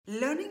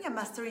Learning and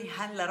mastering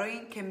hand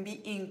lettering can be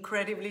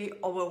incredibly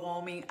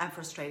overwhelming and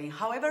frustrating.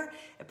 However,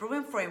 a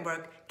proven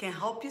framework can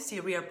help you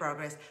see real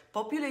progress,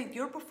 populate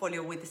your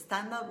portfolio with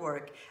standard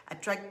work,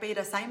 attract paid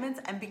assignments,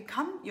 and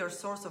become your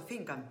source of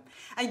income.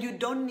 And you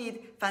don't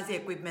need fancy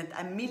equipment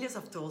and millions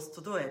of tools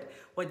to do it.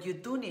 What you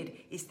do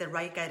need is the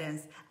right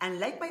guidance and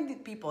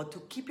like-minded people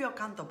to keep you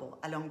accountable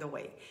along the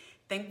way.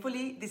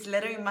 Thankfully, this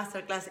lettering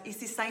masterclass is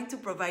designed to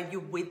provide you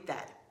with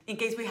that. In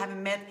case we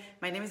haven't met,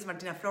 my name is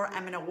Martina Flor.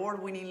 I'm an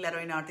award-winning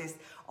lettering artist,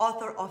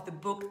 author of the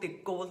book, The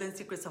Golden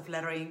Secrets of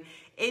Lettering,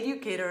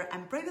 educator,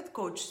 and private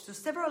coach to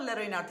several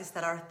lettering artists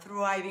that are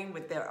thriving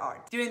with their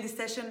art. During this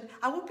session,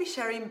 I will be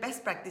sharing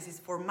best practices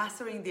for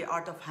mastering the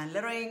art of hand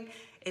lettering.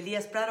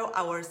 Elias Prado,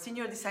 our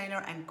senior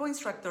designer and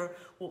co-instructor,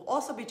 will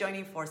also be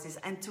joining forces,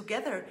 and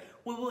together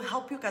we will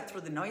help you cut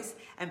through the noise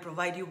and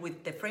provide you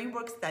with the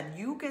frameworks that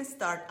you can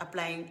start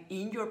applying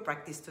in your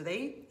practice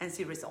today and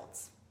see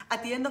results.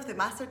 At the end of the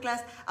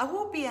masterclass, I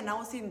will be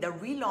announcing the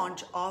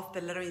relaunch of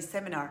the Lettering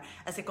Seminar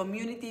as a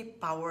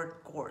community-powered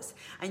course.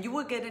 And you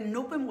will get an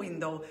open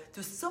window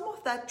to some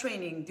of that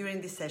training during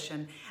this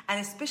session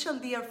and a special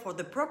deal for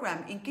the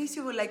program in case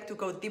you would like to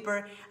go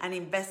deeper and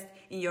invest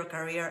in your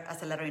career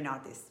as a lettering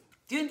artist.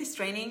 During this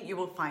training, you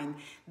will find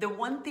the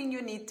one thing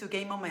you need to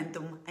gain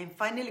momentum and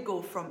finally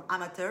go from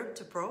amateur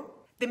to pro,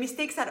 the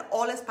mistakes that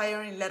all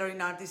aspiring lettering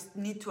artists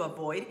need to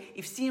avoid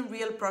if seeing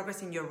real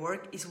progress in your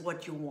work is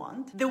what you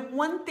want, the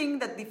one thing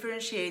that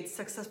differentiates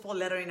successful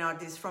lettering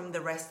artists from the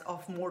rest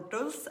of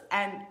mortals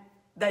and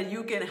that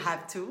you can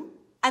have too,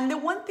 and the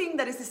one thing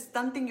that is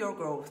stunting your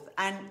growth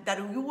and that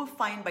you will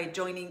find by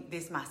joining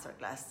this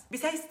masterclass.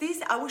 Besides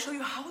this, I will show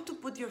you how to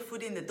put your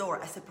foot in the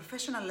door as a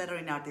professional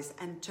lettering artist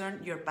and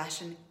turn your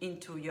passion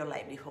into your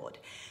livelihood.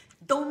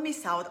 Don't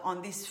miss out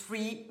on this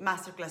free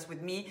masterclass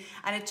with me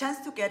and a chance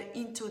to get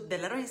into the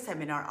Lettering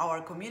Seminar,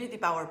 our community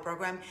power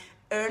program,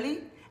 early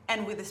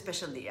and with a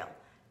special deal.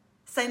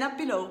 Sign up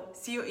below.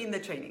 See you in the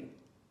training.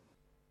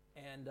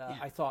 And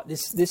I thought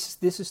this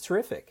is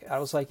terrific. I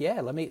was like,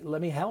 yeah, let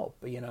me help,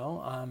 you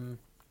know.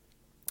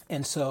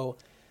 And so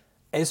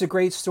it's a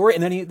great story.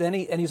 And then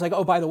he's like,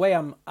 oh, by the way,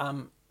 I'm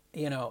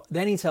you know.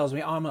 Then he tells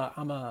me I'm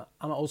an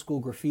old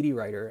school graffiti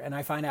writer, and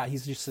I find out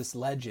he's just this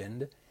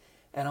legend,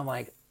 and I'm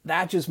like,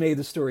 that just made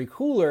the story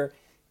cooler,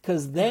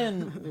 because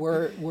then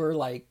we're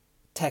like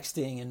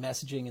texting and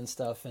messaging and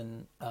stuff,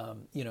 and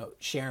you know,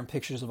 sharing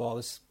pictures of all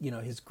this, you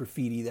know, his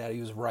graffiti that he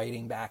was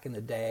writing back in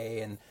the day,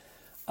 and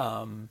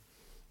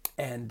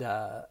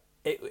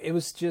it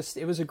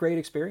was a great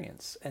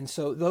experience. And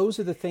so those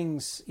are the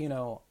things, you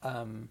know,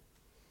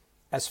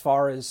 as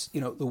far as,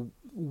 you know, the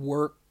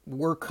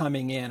work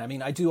coming in. I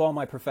mean, I do all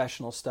my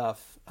professional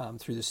stuff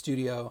through the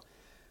studio,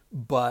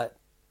 but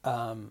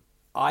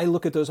I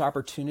look at those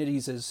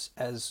opportunities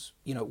as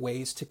you know,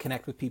 ways to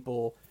connect with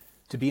people,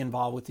 to be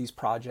involved with these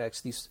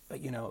projects, these,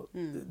 you know,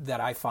 that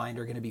I find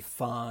are going to be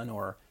fun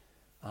or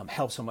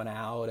help someone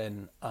out.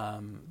 And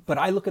but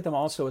I look at them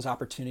also as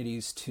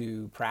opportunities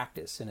to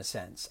practice, in a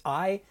sense.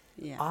 I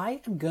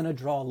am going to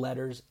draw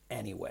letters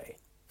anyway.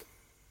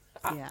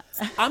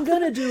 I'm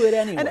going to do it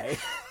anyway.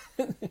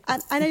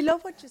 and I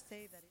love what you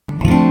say that.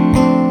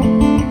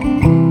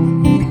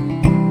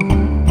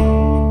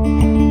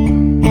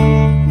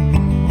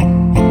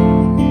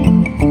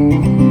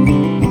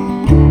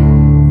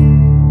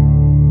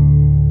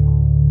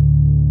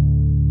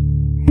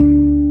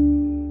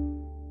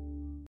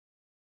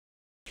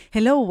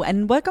 Hello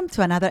and welcome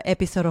to another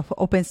episode of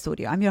Open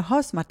Studio. I'm your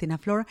host, Martina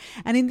Flor,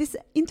 and in this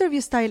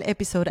interview-style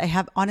episode, I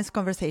have honest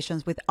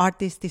conversations with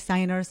artists,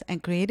 designers,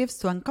 and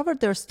creatives to uncover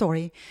their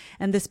story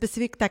and the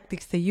specific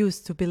tactics they use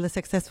to build a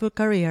successful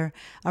career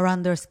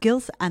around their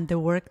skills and the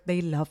work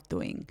they love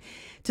doing.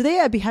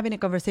 Today, I'll be having a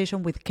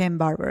conversation with Ken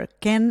Barber.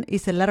 Ken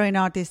is a lettering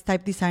artist,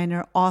 type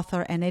designer,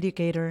 author, and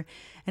educator.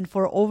 And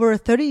for over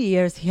 30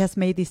 years, he has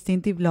made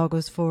distinctive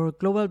logos for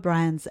global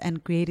brands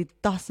and created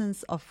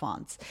dozens of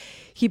fonts.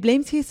 He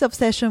blames his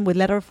obsession with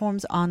letter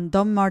forms on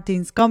Don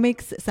Martin's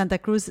comics, Santa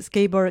Cruz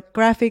skateboard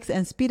graphics,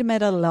 and speed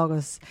metal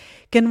logos.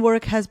 Ken's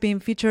work has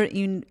been featured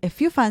in a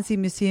few fancy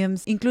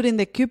museums, including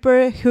the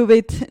Cooper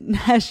Hewitt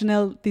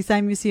National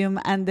Design Museum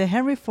and the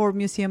Henry Ford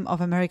Museum of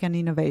American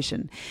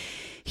Innovation.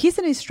 He's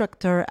an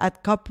instructor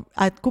at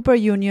Cooper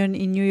Union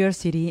in New York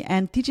City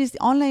and teaches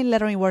online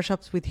lettering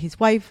workshops with his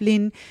wife,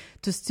 Lynn,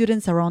 to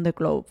students around the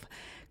globe.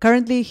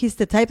 Currently, he's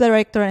the type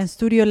director and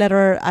studio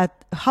letterer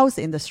at House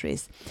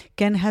Industries.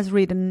 Ken has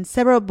written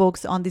several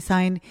books on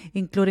design,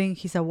 including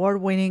his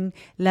award-winning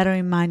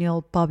lettering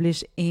manual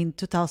published in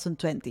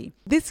 2020.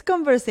 This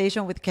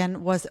conversation with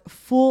Ken was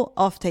full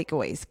of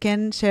takeaways.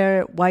 Ken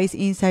shared wise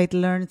insight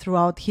learned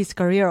throughout his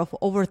career of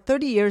over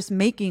 30 years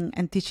making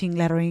and teaching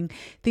lettering.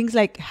 Things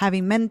like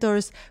having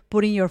mentors,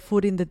 putting your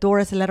foot in the door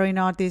as a lettering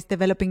artist,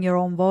 developing your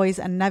own voice,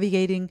 and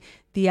navigating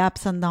the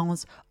ups and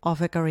downs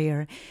of a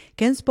career.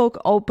 Ken spoke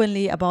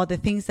openly about the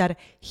things that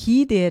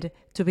he did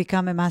to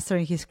become a master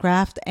in his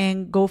craft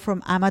and go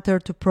from amateur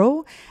to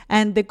pro.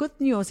 And the good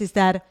news is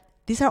that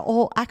these are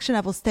all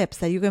actionable steps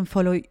that you can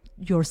follow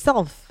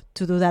yourself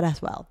to do that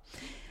as well.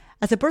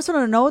 As a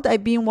personal note,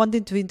 I've been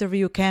wanting to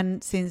interview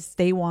Ken since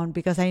day one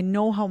because I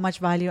know how much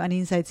value and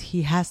insights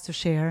he has to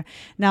share.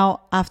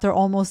 Now, after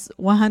almost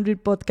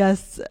 100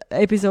 podcast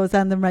episodes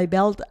under my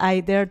belt,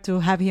 I dare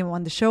to have him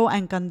on the show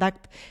and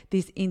conduct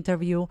this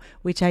interview,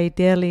 which I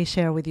daily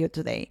share with you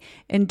today.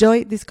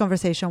 Enjoy this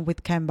conversation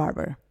with Ken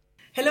Barber.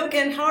 Hello,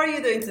 Ken. How are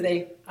you doing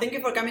today? Thank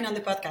you for coming on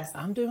the podcast.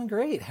 I'm doing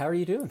great. How are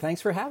you doing?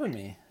 Thanks for having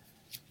me.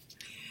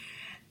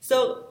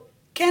 So,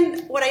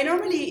 Ken, what I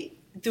normally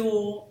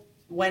do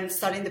when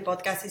starting the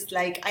podcast is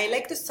I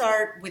like to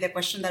start with a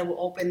question that will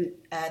open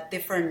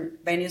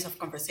different venues of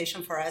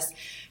conversation for us.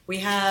 We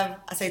have,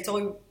 as I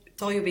told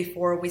you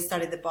before we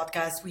started the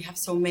podcast, we have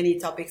so many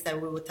topics that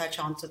we will touch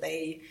on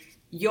today.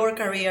 Your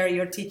career,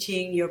 your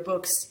teaching, your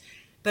books.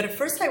 But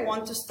first I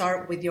want to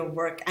start with your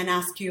work and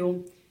ask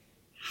you,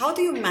 how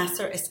do you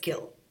master a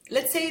skill?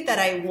 Let's say that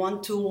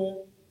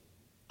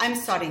I'm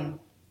starting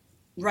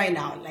right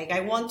now.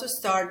 I want to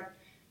start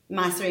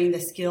mastering the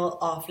skill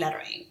of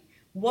lettering.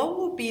 What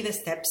would be the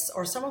steps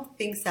or some of the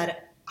things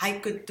that I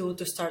could do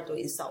to start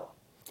doing so?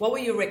 What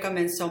would you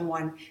recommend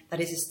someone that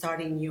is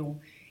starting new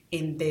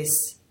in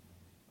this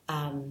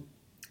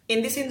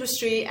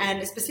industry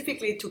and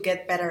specifically to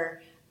get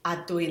better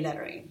at doing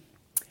lettering?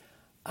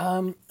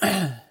 I've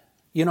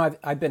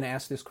been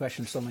asked this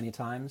question so many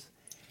times,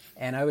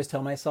 and I always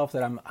tell myself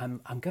that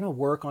I'm going to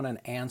work on an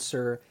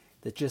answer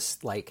that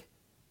just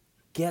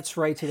gets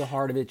right to the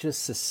heart of it,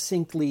 just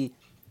succinctly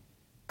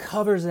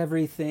covers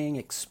everything,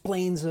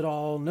 explains it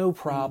all, no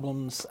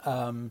problems.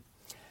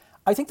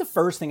 I think the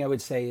first thing I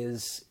would say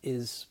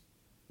is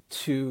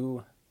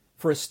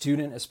for a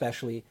student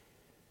especially,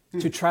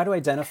 to try to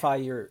identify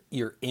your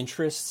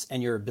interests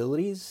and your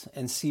abilities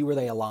and see where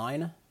they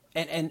align.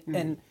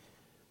 And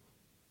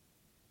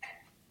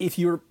if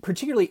you're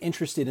particularly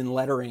interested in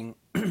lettering,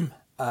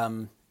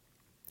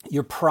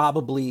 you're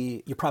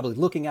probably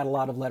looking at a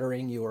lot of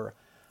lettering. You're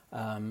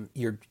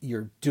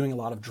doing a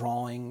lot of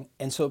drawing,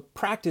 and so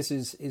practice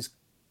is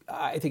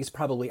I think it's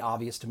probably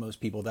obvious to most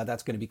people that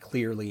that's going to be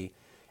clearly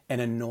an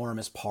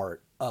enormous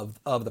part of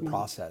the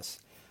process.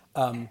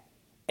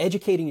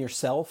 Educating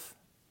yourself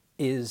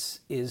is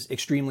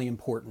extremely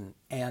important,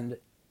 and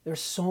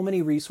there's so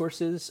many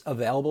resources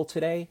available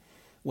today.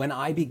 When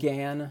I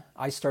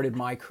started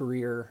my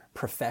career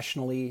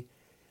professionally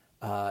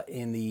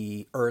in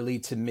the early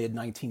to mid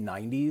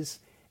 1990s.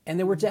 And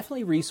there were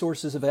definitely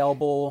resources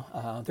available.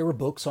 There were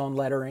books on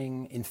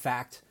lettering. In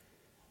fact,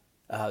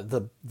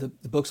 the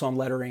books on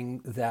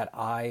lettering that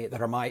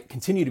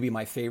continue to be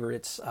my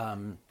favorites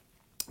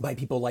by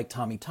people like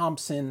Tommy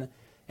Thompson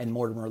and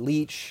Mortimer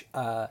Leach.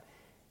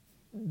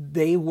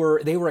 They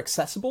were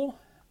accessible,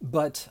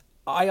 but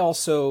I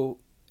also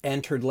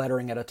entered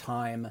lettering at a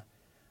time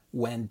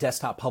when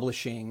desktop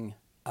publishing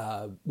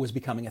was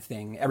becoming a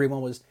thing.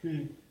 Everyone was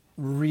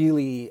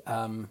really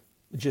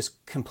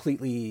just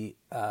completely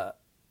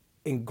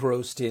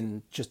engrossed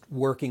in just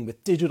working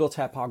with digital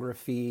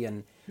typography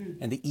and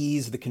the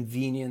ease, the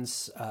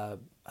convenience,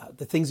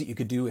 the things that you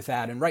could do with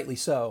that, and rightly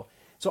so.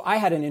 So I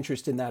had an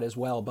interest in that as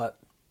well, but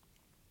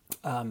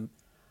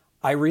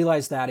I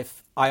realized that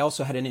if I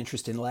also had an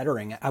interest in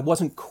lettering, I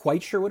wasn't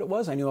quite sure what it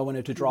was. I knew I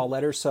wanted to draw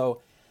letters,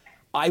 so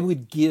I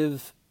would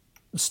give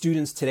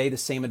students today the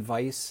same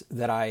advice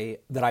that I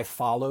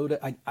followed.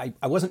 I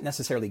wasn't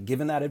necessarily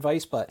given that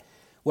advice, but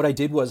what I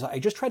did was I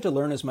just tried to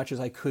learn as much as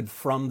I could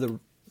from the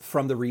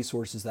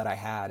resources that I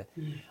had.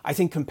 I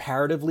think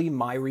comparatively,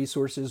 my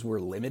resources were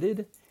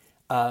limited.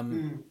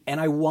 And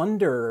I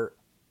wonder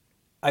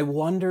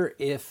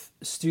if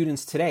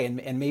students today,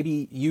 and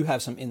maybe you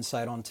have some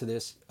insight onto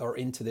this or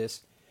into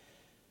this,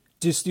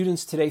 do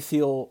students today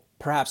feel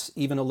perhaps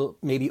even a little,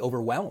 maybe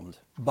overwhelmed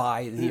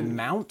by the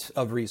amount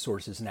of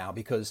resources now?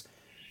 Because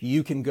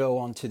you can go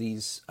onto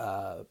these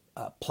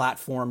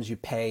platforms, you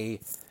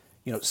pay,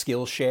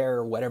 Skillshare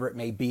or whatever it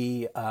may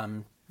be,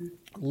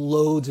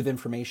 loads of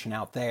information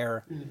out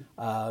there.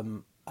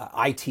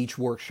 I teach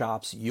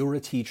workshops. You're a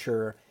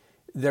teacher.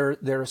 There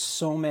are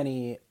so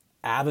many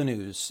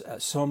avenues,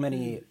 so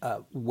many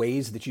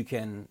ways that you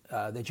can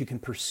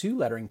pursue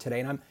lettering today,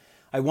 and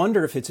I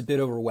wonder if it's a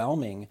bit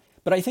overwhelming.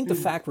 But I think the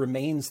fact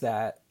remains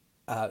that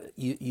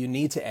you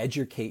need to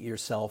educate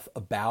yourself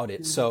about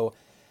it. So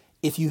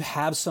if you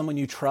have someone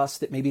you trust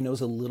that maybe knows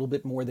a little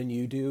bit more than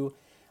you do,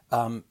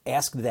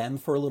 ask them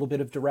for a little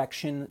bit of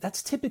direction.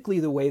 That's typically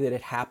the way that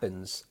it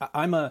happens.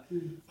 I'm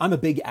a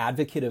big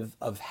advocate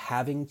of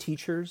having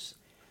teachers.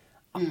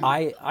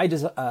 I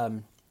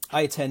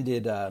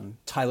attended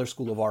Tyler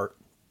School of Art,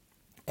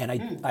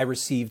 and I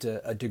received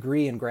a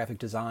degree in graphic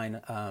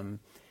design,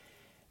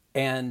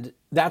 and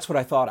that's what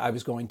I thought I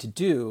was going to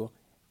do.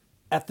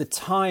 At the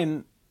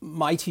time,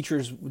 my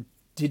teachers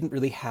didn't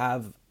really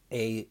have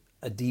a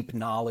deep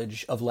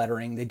knowledge of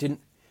lettering. They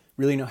didn't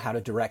really know how to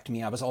direct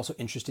me. I was also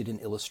interested in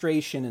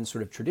illustration and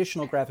sort of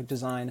traditional graphic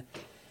design.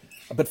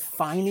 But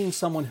finding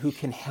someone who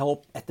can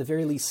help, at the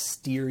very least,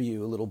 steer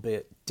you a little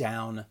bit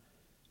down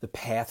the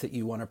path that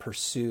you want to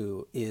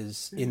pursue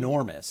is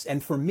enormous.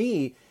 And for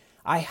me,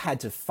 I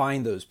had to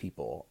find those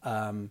people.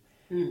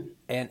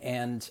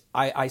 And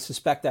I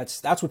suspect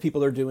that's what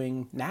people are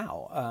doing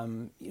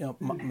now.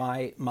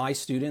 My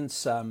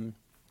students, if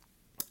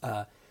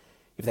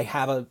they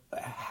have a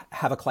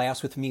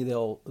class with me,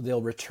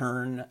 they'll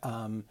return,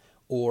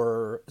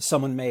 or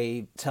someone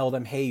may tell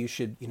them, hey, you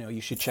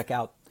should check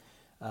out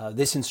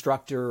this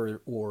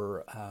instructor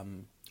or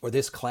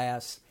this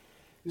class.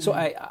 So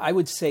I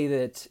would say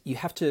that you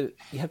have to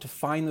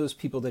find those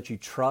people that you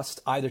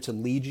trust, either to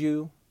lead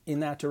you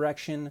in that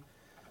direction,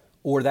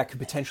 or that could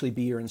potentially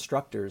be your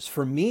instructors.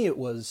 For me, it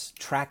was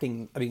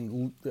tracking. I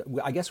mean,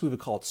 I guess we would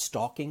call it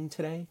stalking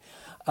today.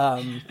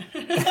 That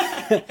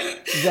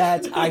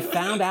I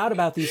found out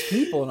about these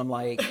people, and I'm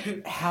like,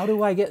 how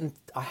do I get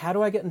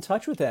in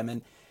touch with them?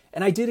 And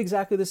I did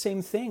exactly the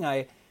same thing.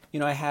 I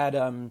had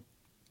an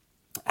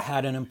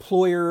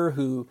employer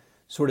who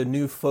sort of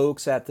knew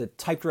folks at the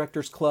Type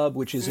Directors Club,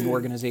 which is an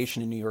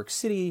organization in New York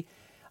City.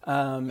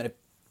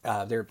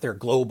 They're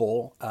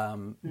global,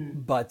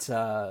 but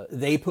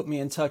they put me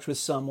in touch with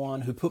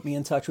someone who put me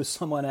in touch with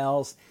someone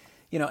else,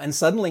 and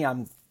suddenly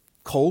I'm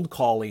cold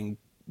calling,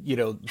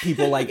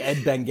 people like Ed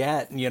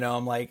Benguet, and,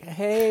 I'm like,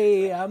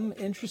 hey, I'm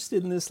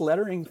interested in this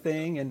lettering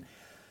thing. And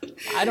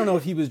I don't know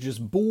if he was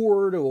just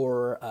bored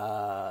or,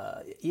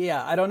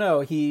 I don't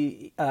know.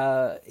 He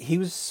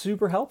was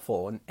super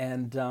helpful,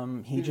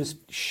 and he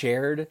just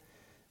shared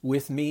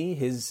with me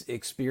his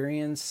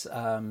experience,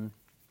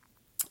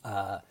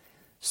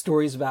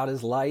 stories about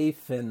his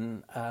life,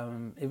 and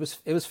it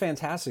was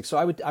fantastic. So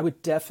I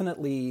would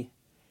definitely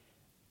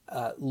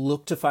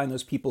look to find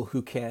those people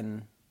who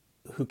can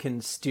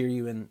steer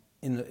you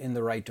in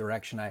the right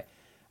direction. I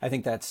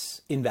think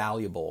that's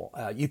invaluable.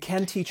 You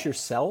can teach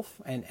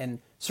yourself, and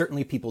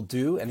certainly people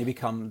do, and they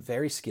become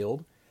very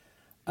skilled.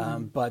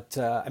 But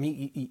I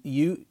mean,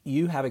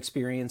 you have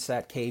experience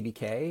at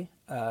KBK,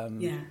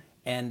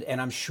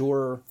 and I'm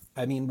sure.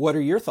 I mean, what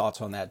are your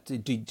thoughts on that?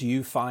 Do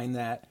you find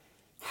that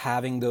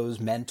having those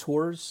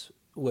mentors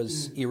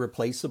was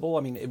irreplaceable?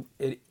 I mean,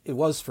 it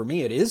was for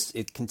me.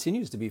 It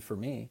continues to be for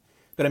me.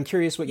 But I'm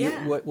curious what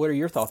are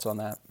your thoughts on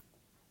that?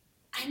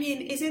 I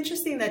mean, it's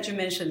interesting that you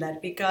mentioned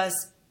that,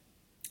 because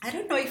I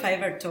don't know if I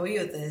ever told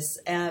you this,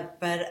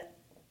 but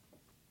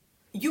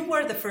you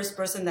were the first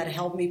person that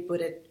helped me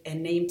put a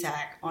name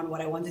tag on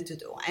what I wanted to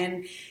do.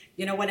 And,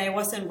 when I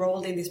was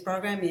enrolled in this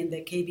program in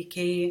the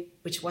KBK,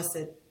 which was,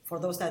 for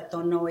those that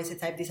don't know, is a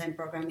type design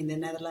program in the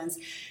Netherlands,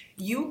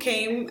 you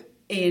came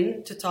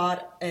in to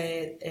taught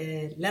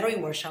a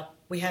lettering workshop.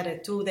 We had a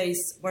 2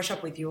 days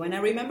workshop with you. And I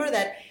remember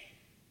that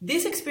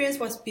this experience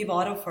was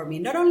pivotal for me,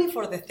 not only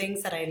for the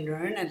things that I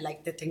learned and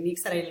like the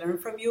techniques that I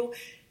learned from you,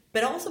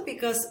 but also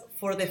because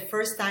for the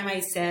first time I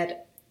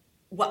said,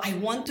 well, I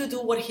want to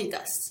do what he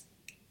does.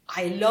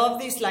 I love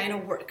this line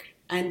of work.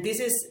 And this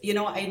is,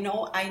 I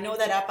know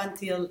that up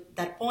until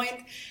that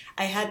point,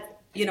 I had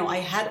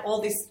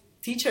all these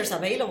teachers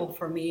available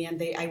for me, and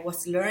I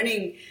was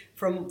learning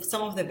from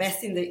some of the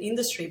best in the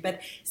industry, but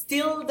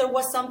still there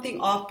was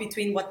something off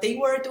between what they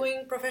were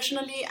doing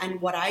professionally and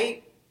what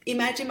I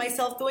imagined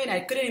myself doing.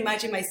 I couldn't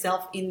imagine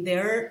myself in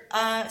their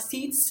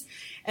seats.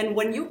 And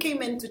when you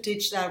came in to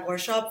teach that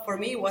workshop, for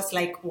me, it was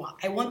like, wow,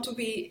 I want to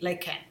be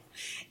like Ken.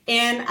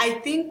 And I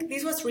think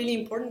this was really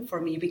important for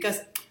me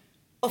because,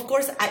 of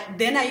course,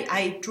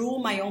 I drew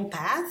my own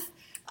path,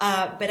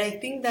 but I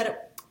think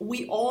that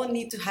we all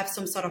need to have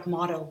some sort of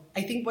model.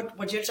 I think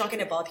what you're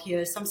talking about here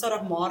is some sort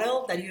of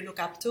model that you look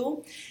up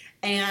to.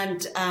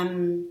 And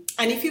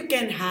if you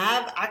can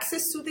have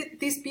access to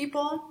these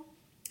people,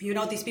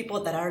 these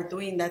people that are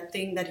doing that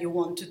thing that you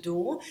want to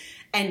do,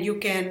 and you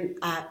can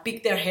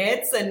pick their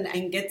heads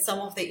and get some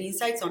of the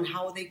insights on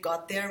how they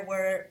got there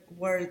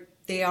where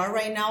they are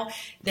right now,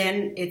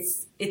 then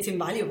it's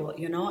invaluable,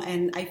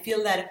 And I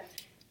feel that,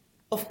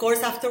 of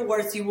course,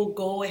 afterwards you will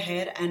go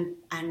ahead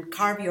and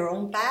carve your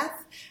own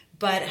path,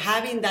 but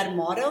having that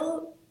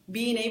model,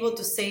 being able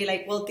to say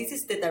like, well, this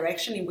is the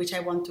direction in which I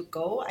want to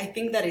go, I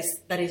think that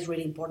is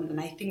really important. And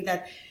I think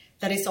that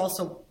is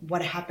also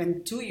what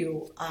happened to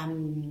you.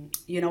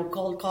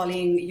 Cold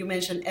calling, you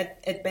mentioned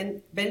Ed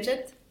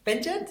Benguet?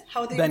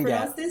 How do you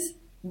pronounce this?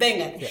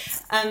 Benguet.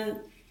 Yes.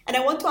 And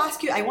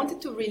I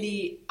wanted to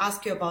really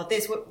ask you about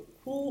this.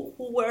 Who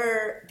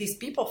were these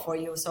people for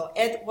you? So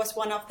Ed was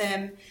one of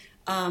them.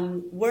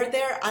 Were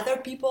there other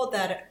people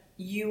that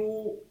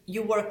you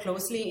were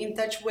closely in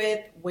touch with,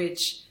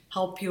 which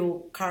help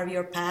you carve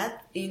your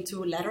path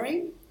into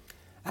lettering?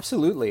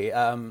 Absolutely.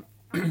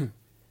 To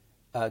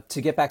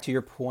get back to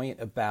your point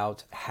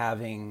about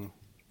having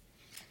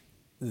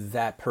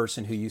that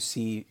person who you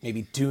see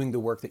maybe doing the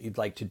work that you'd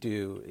like to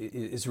do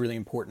is really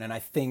important. And I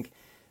think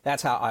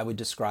that's how I would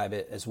describe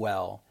it as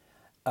well.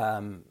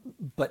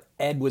 But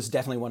Ed was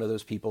definitely one of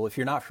those people. If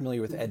you're not familiar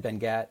with Ed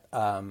Benguet,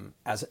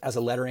 as a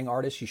lettering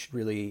artist, you should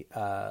really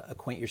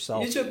acquaint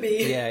yourself. You should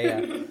be.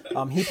 Yeah.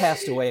 He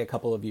passed away a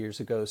couple of years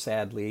ago,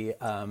 sadly.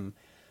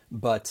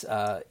 But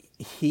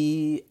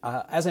he,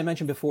 as I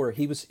mentioned before,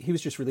 he was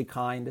just really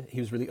kind. He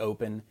was really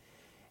open,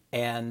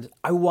 and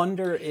I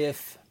wonder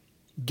if.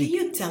 Can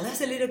you tell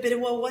us a little bit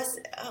what was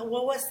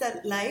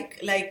that like?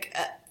 Like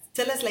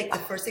tell us like the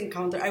first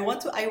encounter. I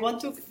want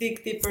to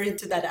dig deeper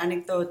into that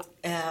anecdote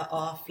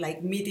of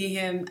like meeting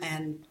him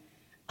and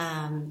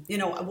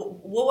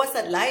what was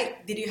that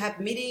like? Did you have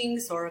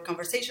meetings or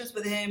conversations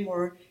with him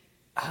or?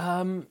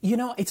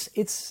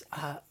 It's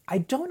I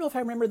don't know if I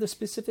remember the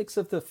specifics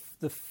of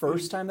the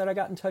first time that I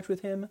got in touch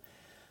with him.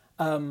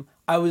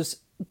 I was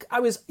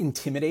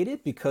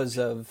intimidated because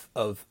of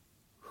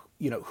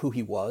who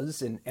he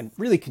was and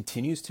really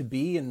continues to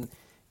be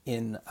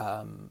in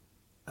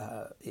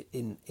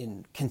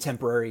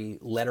contemporary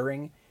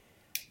lettering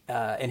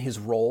and his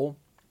role.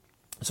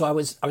 So I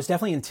was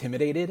definitely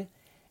intimidated,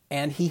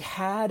 and he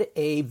had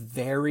a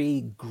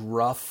very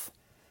gruff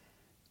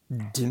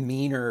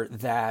demeanor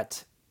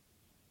that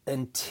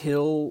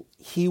until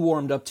he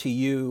warmed up to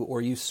you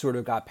or you sort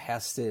of got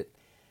past it,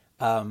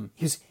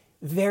 he was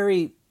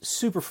very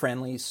super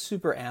friendly,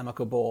 super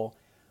amicable,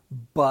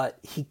 but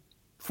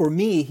for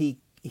me,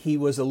 he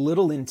was a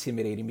little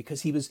intimidating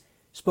because he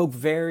spoke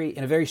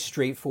in a very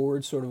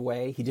straightforward sort of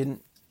way. He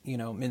didn't,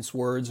 mince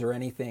words or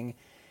anything.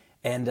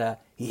 And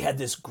he had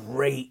this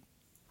great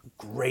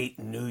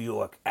New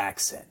York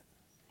accent.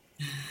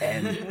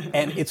 And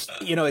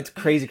it's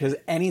crazy because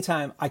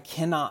anytime I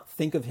cannot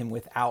think of him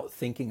without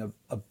thinking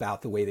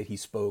about the way that he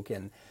spoke.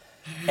 And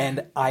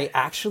I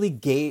actually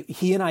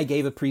he and I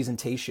gave a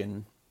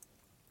presentation,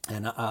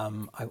 and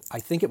I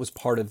think it was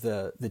part of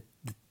the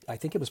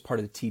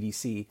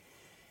TDC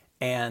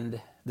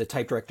and the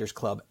Type Directors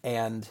Club.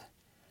 And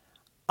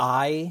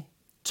I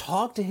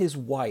talked to his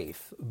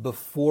wife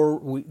before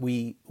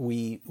we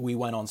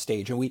went on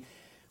stage, and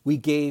we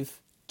gave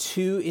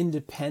 2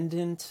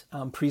 independent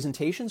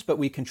presentations, but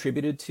we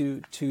contributed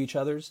to each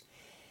other's.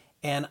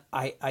 And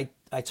I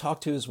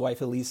talked to his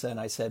wife Elisa, and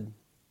I said,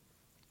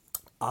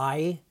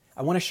 I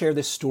want to share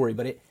this story,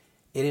 but it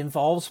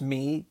involves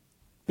me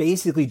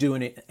basically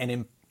doing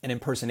an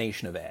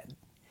impersonation of Ed.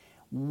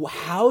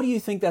 How do you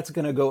think that's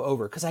going to go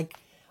over? Because I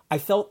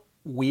felt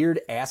weird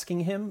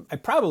asking him. I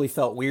probably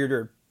felt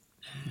weirder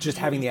just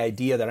having the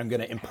idea that I'm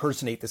going to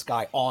impersonate this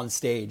guy on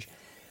stage.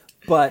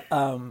 But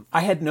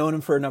I had known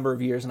him for a number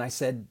of years, and I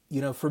said,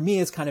 for me,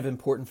 it's kind of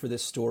important for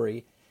this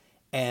story.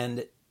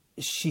 And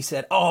she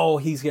said, "Oh,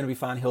 he's going to be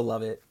fine. He'll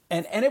love it."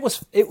 And it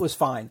was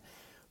fine.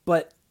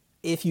 But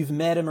if you've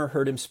met him or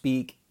heard him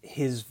speak,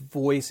 his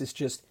voice is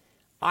just,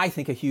 I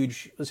think,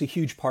 was a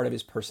huge part of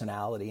his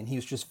personality. And he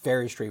was just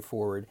very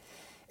straightforward.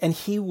 And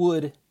he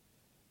would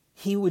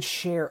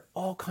share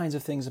all kinds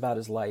of things about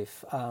his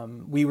life.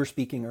 We were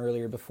speaking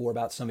earlier before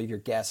about some of your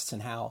guests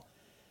and how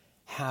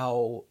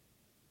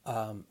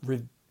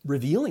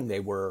revealing they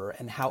were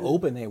and how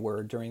open they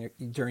were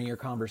during your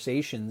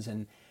conversations,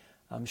 and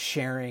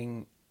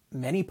sharing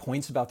many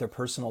points about their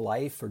personal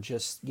life or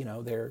just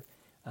their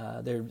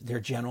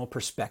general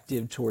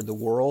perspective toward the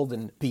world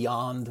and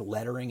beyond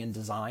lettering and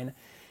design.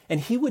 And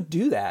he would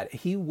do that.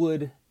 He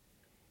would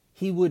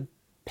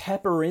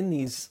pepper in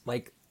these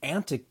like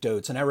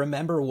anecdotes, and I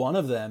remember one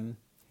of them.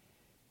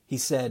 He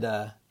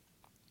said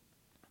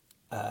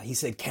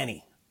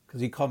Kenny,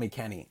 because he called me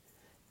Kenny.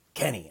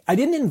 Kenny. I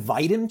didn't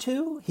invite him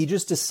to. He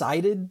just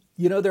decided,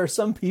 there are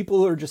some people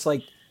who are just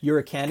like, "You're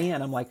a Kenny,"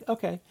 and I'm like,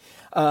 "Okay."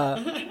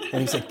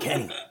 And he said,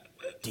 "Kenny,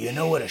 do you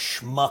know what a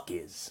schmuck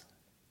is?"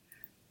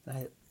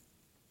 I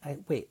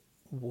wait,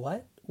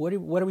 what? What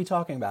are we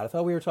talking about? I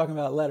thought we were talking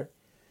about letter.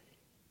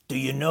 "Do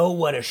you know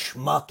what a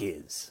schmuck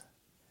is?"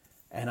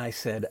 And I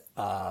said,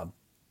 I'm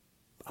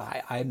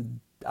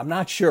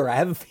not sure. I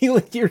have a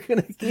feeling you're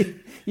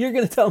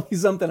gonna tell me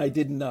something I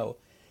didn't know.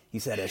 He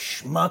said, "A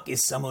schmuck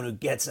is someone who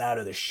gets out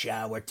of the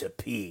shower to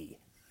pee."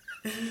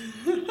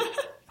 And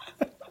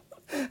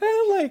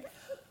I'm like,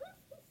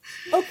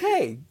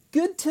 okay,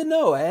 good to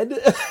know, Ed.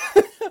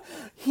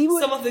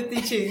 Some of the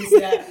teachings,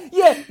 yeah.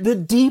 Yeah, the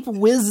deep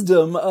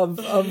wisdom of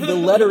the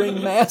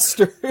lettering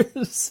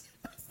masters.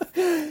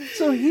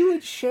 So he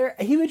would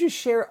just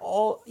share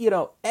all,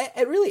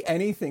 really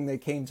anything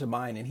that came to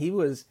mind. And he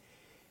was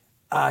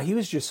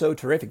just so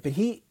terrific. But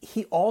he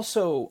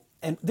also,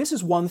 and this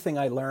is one thing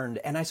I learned,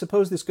 and I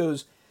suppose this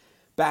goes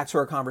back to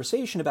our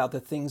conversation about the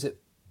things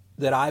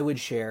that I would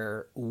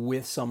share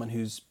with someone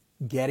who's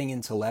getting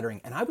into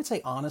lettering. And I would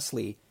say,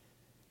 honestly,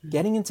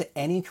 getting into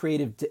any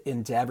creative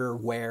endeavor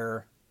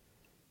where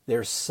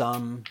there's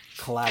some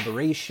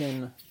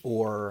collaboration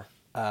or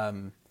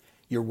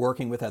you're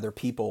working with other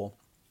people.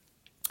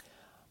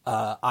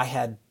 I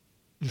had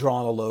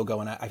drawn a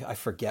logo, and I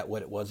forget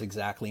what it was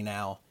exactly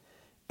now.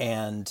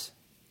 And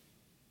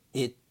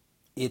it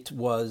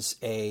was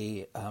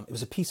a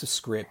piece of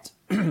script,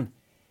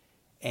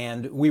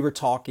 and we were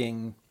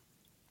talking,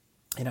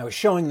 and I was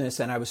showing this,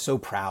 and I was so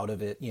proud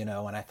of it, and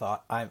I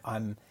thought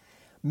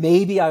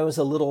maybe I was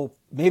a little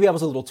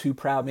too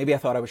proud. Maybe I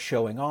thought I was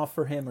showing off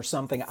for him or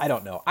something. I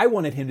don't know. I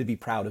wanted him to be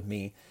proud of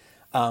me.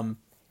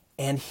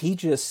 And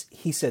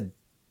he said,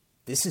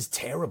 "This is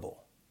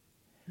terrible."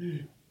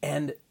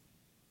 And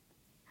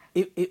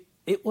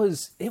it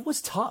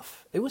was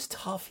tough. It was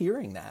tough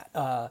hearing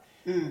that,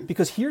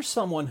 because here's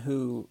someone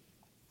who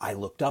I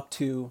looked up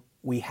to.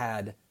 We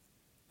had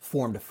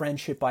formed a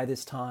friendship by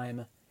this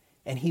time.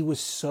 And he was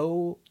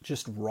so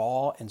just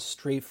raw and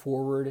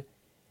straightforward,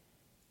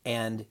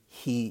 and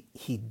he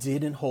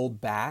didn't hold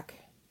back,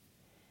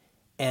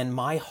 and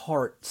my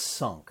heart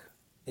sunk.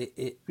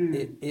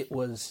 It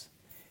was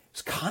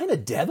kind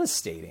of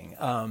devastating.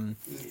 And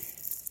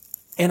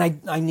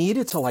I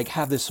needed to like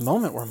have this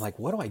moment where I'm like,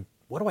 what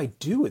do I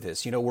do with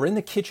this? You know, we're in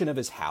the kitchen of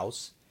his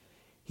house.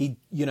 He,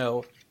 you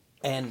know,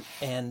 and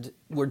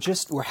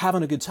we're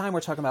having a good time.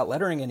 We're talking about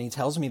lettering, and he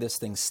tells me this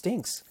thing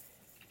stinks.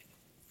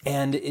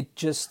 And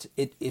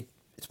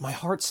it's my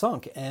heart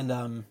sunk.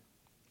 And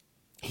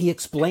he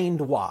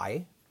explained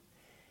why.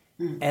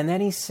 And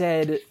then he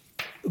said,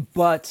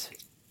 but,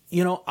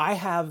 you know, I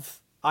have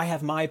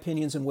my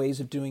opinions and ways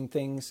of doing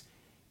things,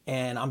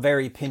 and I'm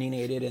very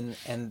opinionated,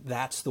 and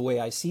that's the way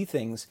I see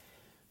things.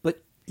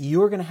 But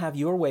you're going to have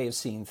your way of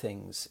seeing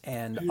things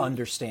and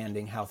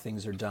understanding how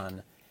things are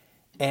done.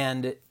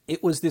 And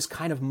it was this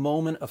kind of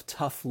moment of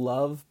tough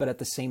love, but at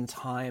the same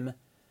time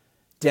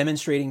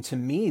demonstrating to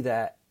me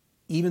that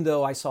even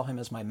though I saw him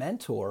as my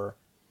mentor,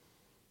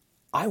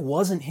 I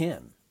wasn't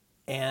him.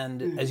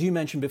 And as you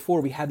mentioned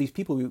before, we have these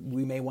people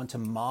we may want to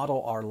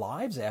model our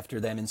lives after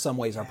them, in some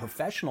ways our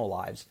professional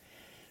lives,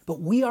 but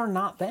we are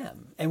not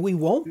them, and we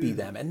won't be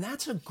them. And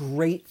that's a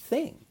great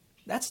thing.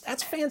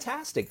 That's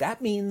fantastic.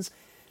 That means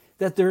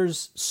that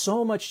there's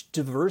so much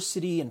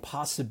diversity and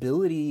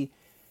possibility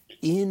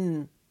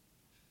in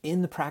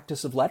the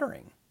practice of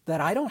lettering that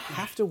I don't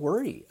have to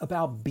worry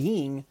about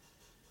being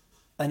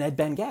an Ed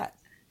Ben-Ghat.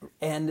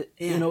 And,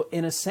 you know,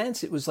 in a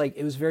sense, it was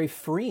very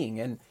freeing.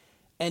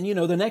 And, you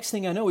know, the next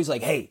thing I know, he's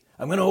like, hey,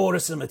 I'm going to order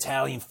some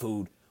Italian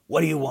food. What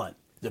do you want?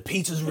 The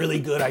pizza's really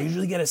good. I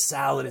usually get a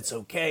salad. It's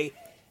okay.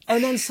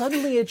 And then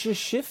suddenly it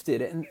just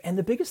shifted. And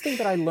the biggest thing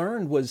that I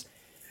learned was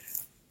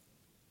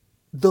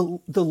the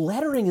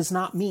lettering is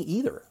not me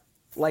either.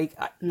 Like,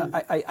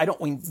 I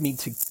don't mean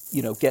to,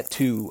 you know, get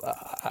too,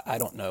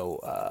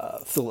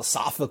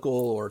 philosophical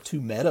or too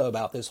meta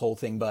about this whole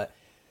thing, but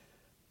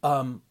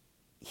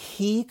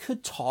he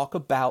could talk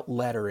about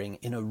lettering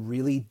in a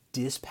really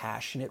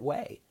dispassionate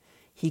way.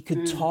 He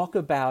could talk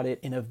about it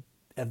in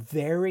a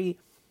very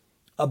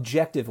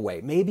objective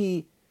way,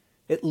 maybe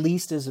at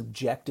least as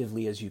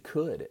objectively as you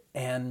could.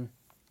 And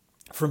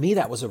for me,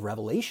 that was a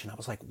revelation. I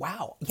was like,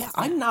 wow,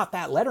 I'm not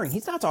that lettering.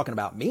 He's not talking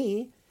about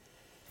me.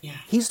 Yeah.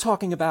 He's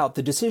talking about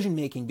the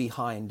decision-making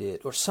behind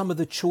it, or some of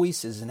the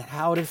choices and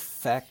how it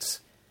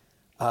affects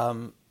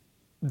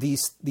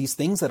these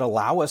things that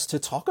allow us to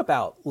talk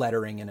about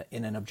lettering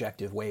in an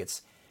objective way.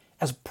 It's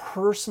as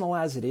personal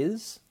as it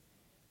is.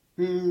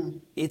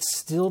 It's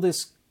still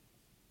this,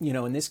 you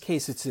know, in this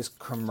case, it's this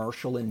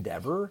commercial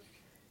endeavor.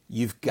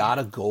 You've got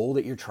a goal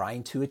that you're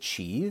trying to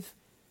achieve.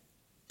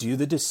 Do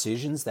the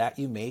decisions that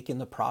you make in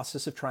the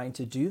process of trying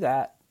to do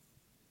that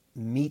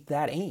meet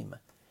that aim?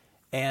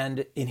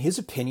 And in his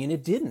opinion,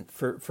 it didn't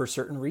for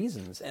certain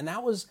reasons. And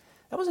that was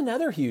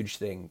another huge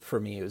thing for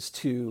me, was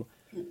to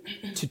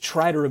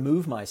try to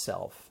remove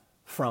myself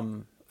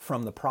from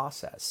the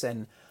process.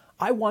 And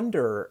I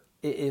wonder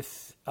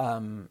if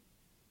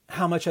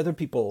how much other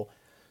people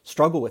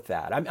struggle with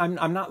that.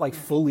 I'm not like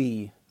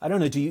fully, I don't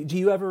know. Do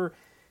you ever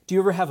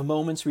have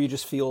moments where you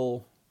just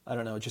feel, I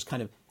don't know, just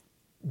kind of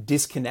not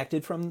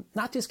disconnected from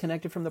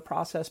the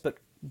process,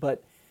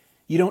 but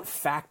you don't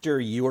factor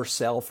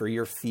yourself or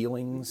your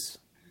feelings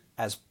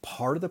as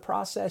part of the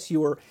process?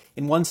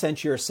 In one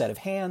sense, you're a set of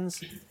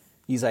hands.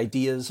 These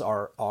ideas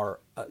are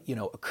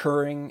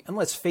occurring. And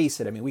let's face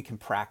it, I mean, we can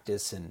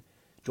practice and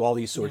do all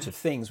these sorts of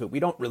things, but we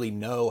don't really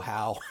know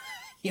how,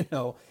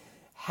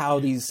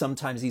 how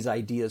sometimes these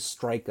ideas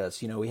strike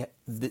us. We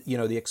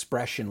the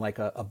expression like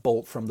a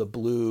bolt from the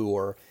blue,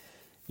 or,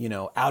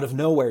 out of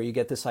nowhere you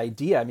get this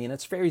idea. I mean,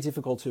 it's very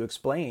difficult to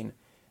explain.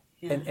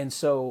 Yeah. And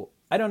so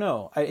I don't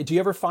know. Do you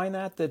ever find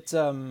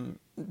that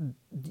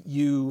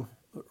you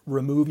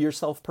remove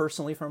yourself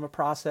personally from a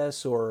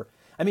process? Or,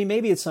 I mean,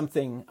 maybe it's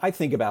something, I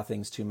think about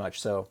things too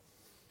much. So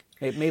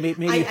maybe.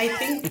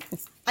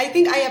 I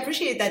think I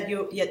appreciate that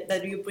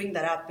you bring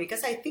that up,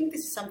 because I think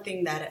this is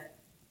something that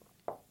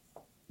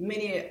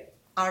many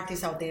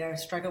artists out there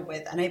struggle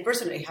with, and I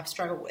personally have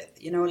struggled with.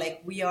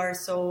 Like, we are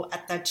so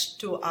attached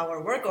to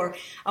our work, or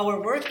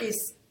our work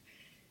is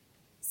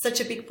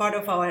such a big part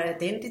of our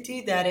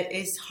identity that it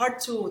is hard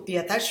to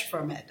detach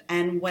from it.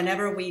 And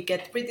whenever we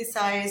get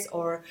criticized,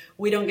 or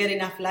we don't get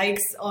enough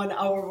likes on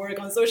our work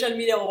on social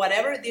media or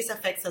whatever, this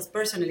affects us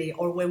personally.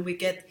 Or when we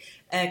get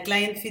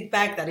client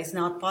feedback that is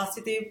not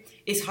positive,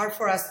 it's hard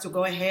for us to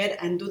go ahead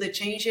and do the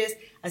changes.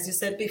 As you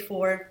said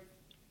before,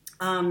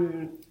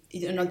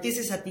 this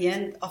is, at the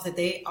end of the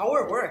day,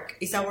 our work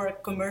is our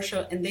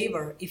commercial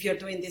endeavor, if you're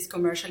doing this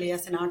commercially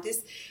as an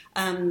artist.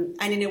 And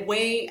in a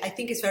way, I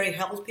think it's very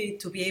healthy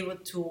to be able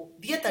to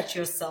detach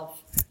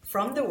yourself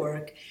from the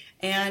work,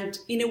 and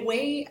in a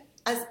way,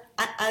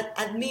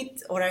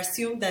 admit or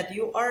assume that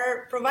you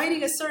are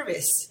providing a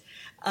service,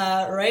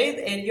 right?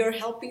 And you're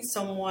helping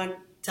someone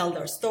tell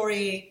their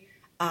story,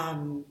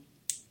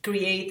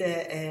 create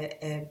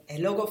a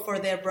logo for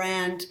their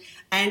brand,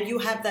 and you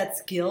have that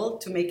skill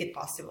to make it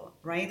possible,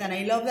 right? And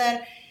I love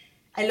that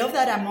I love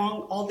that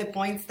among all the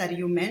points that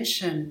you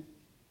mentioned,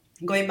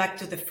 going back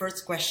to the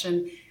first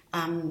question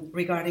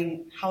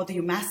regarding how do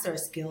you master a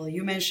skill,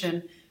 you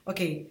mentioned,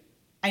 okay,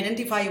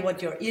 identify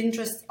what your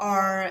interests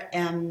are.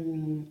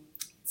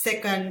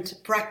 Second,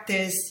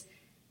 practice.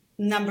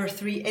 Number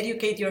 3,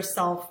 educate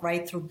yourself,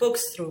 right, through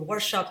books, through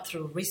workshops,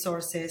 through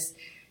resources.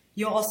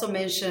 You also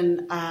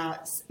mentioned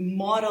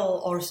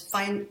model or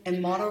find a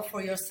model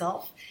for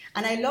yourself.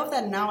 And I love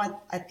that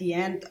now at the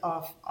end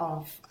of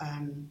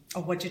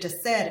what you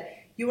just said,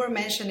 you were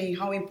mentioning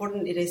how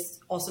important it is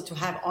also to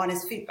have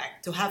honest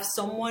feedback, to have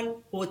someone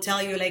who will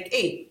tell you like,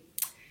 hey,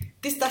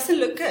 this doesn't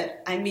look good.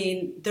 I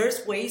mean,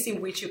 there's ways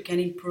in which you can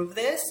improve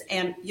this.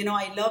 And, you know,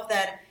 I love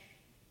that.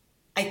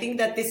 I think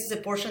that this is a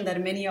portion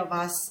that many of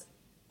us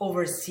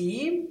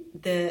oversee,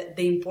 the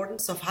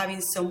importance of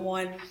having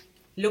someone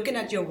looking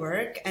at your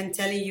work and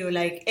telling you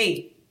like,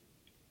 hey,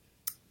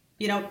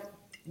 you know,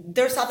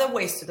 there's other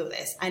ways to do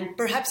this. And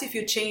perhaps if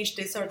you change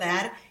this or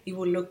that, it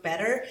will look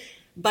better.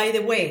 By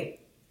the way,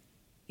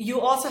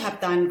 you also have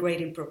done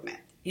great improvement.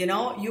 You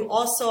know, you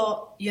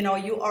also, you know,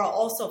 you are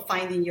also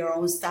finding your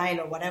own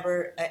style or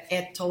whatever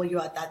Ed told you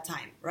at that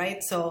time,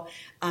 right? So,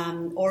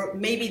 or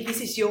maybe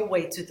this is your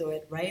way to do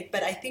it, right?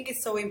 But I think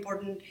it's so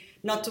important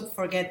not to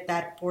forget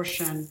that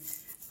portion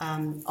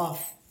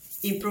of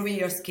improving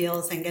your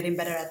skills and getting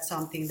better at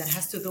something that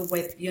has to do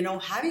with, you know,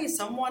 having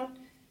someone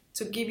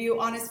to give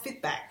you honest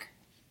feedback.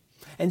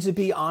 And to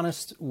be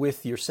honest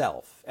with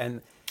yourself.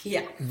 And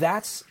yeah,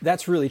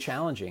 that's really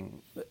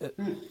challenging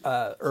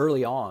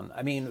early on.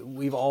 I mean,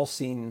 we've all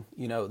seen,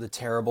 you know, the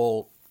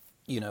terrible,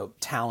 you know,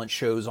 talent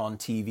shows on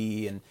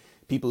TV and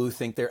people who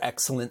think they're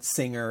excellent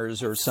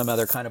singers or some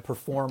other kind of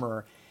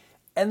performer.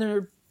 And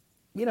they're,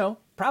 you know,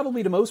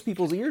 probably to most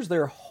people's ears,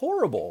 they're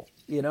horrible,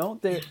 you know,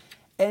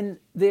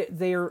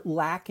 they're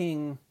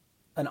lacking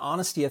an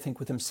honesty, I think,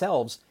 with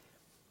themselves.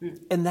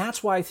 And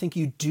that's why I think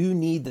you do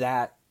need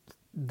that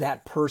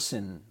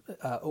person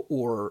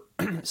or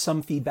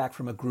some feedback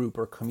from a group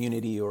or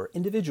community or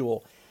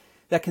individual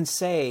that can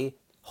say,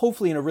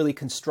 hopefully in a really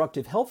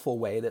constructive, helpful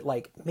way, that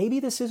like, maybe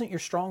this isn't your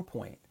strong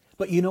point.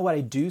 But you know what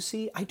I do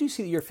see? I do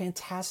see that you're a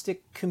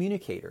fantastic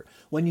communicator.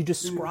 When you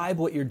describe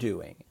what you're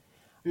doing,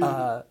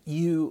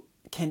 you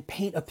can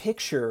paint a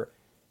picture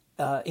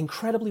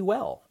incredibly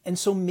well. And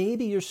so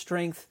maybe your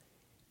strength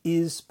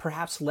is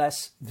perhaps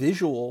less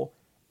visual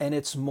and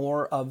it's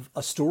more of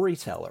a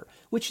storyteller,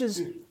 which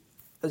is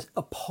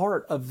a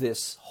part of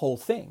this whole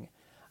thing.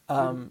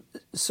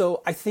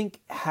 So I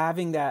think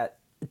having that,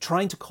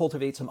 trying to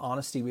cultivate some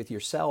honesty with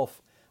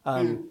yourself,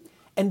 and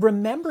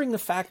remembering the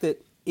fact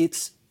that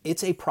it's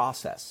a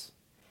process.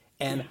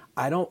 And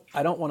I don't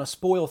want to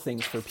spoil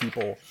things for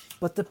people,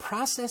 but the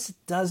process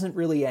doesn't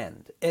really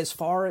end. As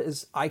far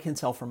as I can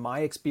tell from my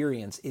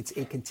experience, it's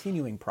a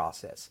continuing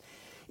process.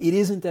 It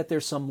isn't that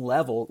there's some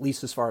level, at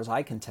least as far as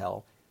I can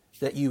tell,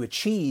 that you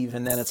achieve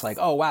and then it's like,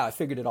 oh wow, I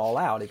figured it all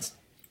out.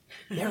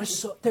 There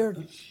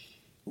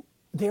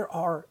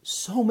are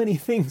so many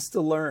things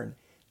to learn.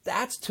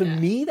 That's, to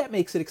me, that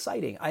makes it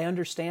exciting. I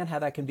understand how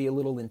that can be a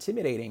little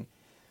intimidating,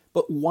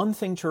 but one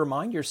thing to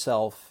remind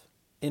yourself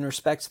in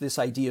respect to this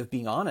idea of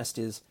being honest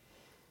is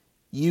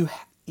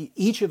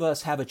each of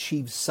us have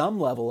achieved some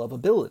level of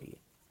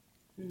ability.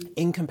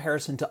 In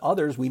comparison to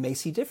others, we may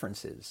see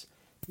differences.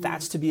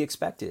 That's to be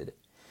expected.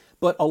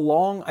 But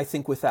along, I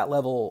think, with that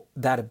level,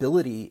 that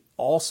ability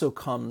also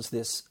comes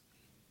this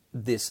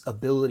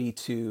ability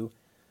to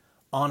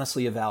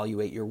honestly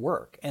evaluate your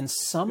work. And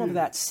some of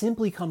that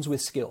simply comes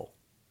with skill.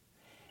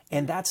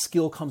 And that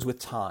skill comes with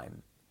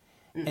time.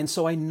 And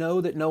so I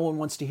know that no one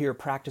wants to hear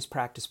practice,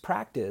 practice,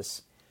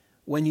 practice.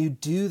 When you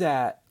do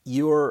that,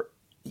 you're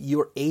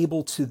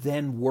able to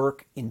then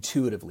work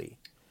intuitively.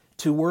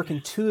 To work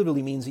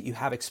intuitively means that you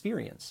have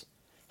experience.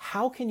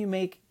 How can you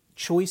make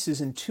choices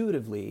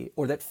intuitively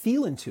or that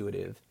feel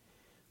intuitive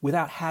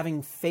without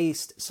having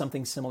faced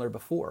something similar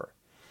before?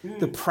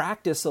 The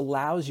practice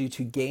allows you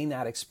to gain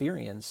that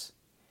experience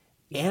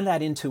and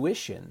that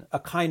intuition, a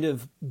kind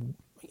of,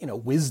 you know,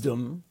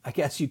 wisdom, I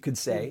guess you could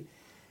say,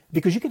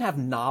 because you can have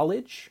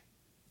knowledge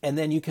and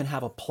then you can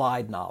have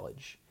applied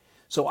knowledge.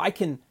 So I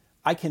can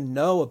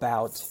know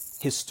about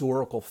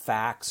historical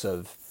facts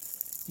of,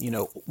 you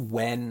know,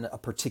 when a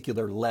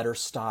particular letter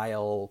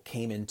style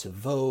came into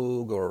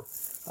vogue or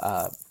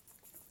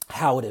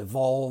how it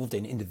evolved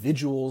and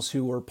individuals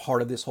who were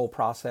part of this whole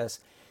process.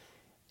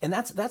 And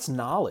that's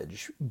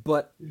knowledge.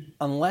 But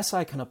unless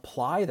I can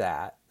apply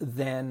that,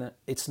 then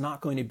it's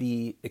not going to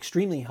be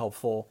extremely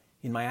helpful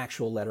in my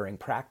actual lettering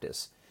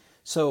practice.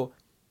 So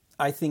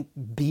I think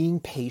being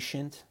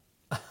patient,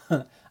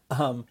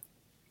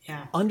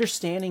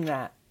 understanding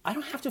that I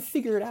don't have to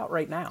figure it out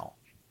right now.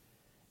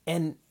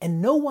 And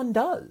no one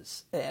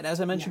does. And as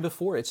I mentioned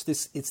before, it's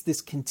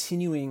this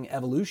continuing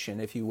evolution,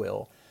 if you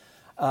will.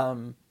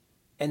 And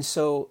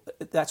so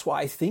that's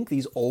why I think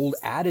these old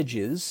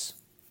adages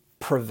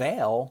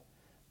prevail,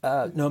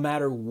 no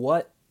matter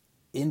what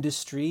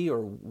industry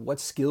or what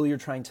skill you're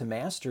trying to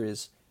master,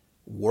 is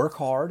work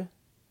hard,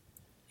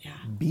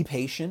 be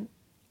patient,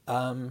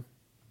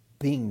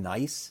 being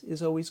nice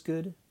is always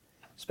good.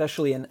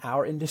 especially in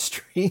our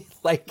industry.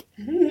 Like,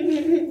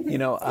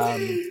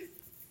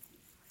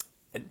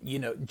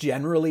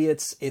 generally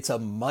it's a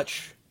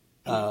much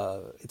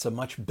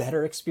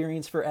better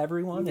experience for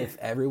everyone if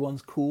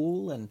everyone's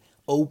cool and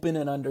open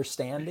and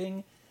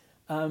understanding.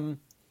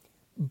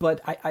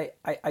 But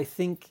I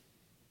think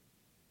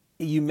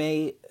you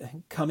may,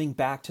 coming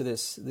back to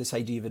this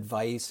idea of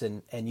advice,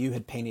 and you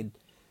had painted,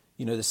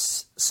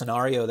 this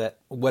scenario that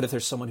what if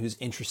there's someone who's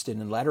interested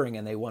in lettering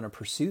and they want to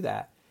pursue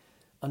that.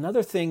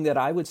 Another thing that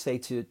I would say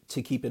to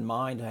keep in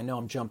mind, and I know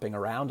I'm jumping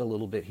around a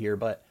little bit here,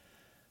 but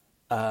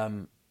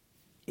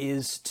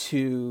is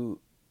to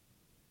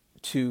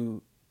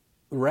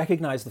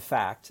recognize the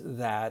fact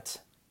that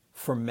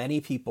for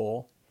many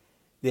people,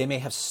 they may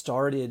have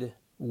started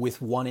with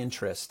one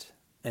interest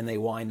and they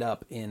wind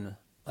up in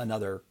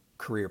another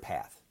career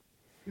path.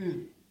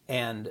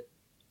 And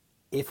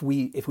if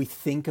we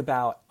think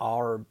about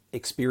our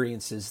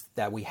experiences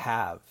that we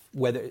have,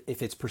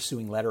 if it's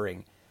pursuing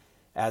lettering,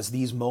 as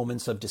these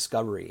moments of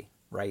discovery,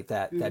 right,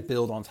 that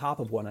build on top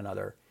of one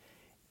another,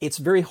 it's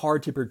very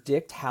hard to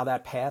predict how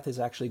that path is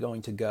actually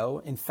going to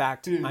go. In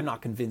fact, I'm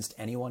not convinced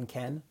anyone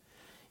can.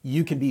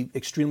 You can be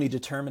extremely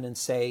determined and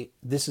say,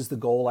 this is the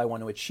goal I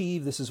want to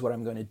achieve. This is what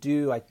I'm going to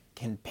do. I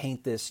can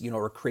paint this,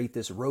 or create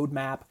this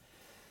roadmap.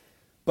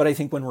 But I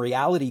think when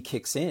reality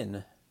kicks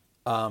in,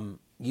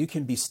 you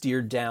can be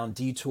steered down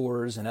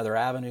detours and other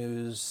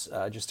avenues,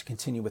 just to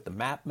continue with the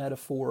map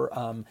metaphor,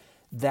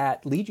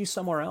 that lead you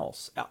somewhere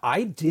else.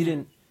 I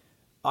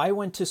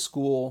went to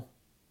school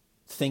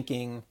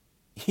thinking,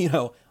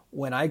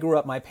 when I grew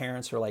up, my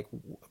parents were like,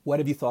 what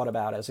have you thought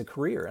about as a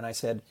career? And I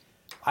said,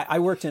 I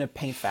worked in a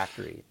paint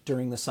factory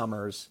during the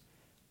summers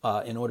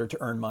in order to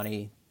earn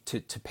money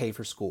to pay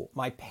for school.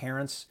 My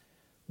parents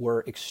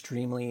were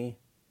extremely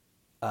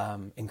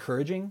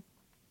encouraging.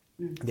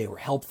 They were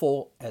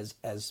helpful as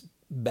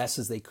best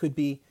as they could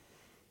be.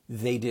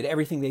 They did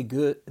everything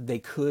they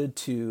could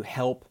to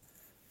help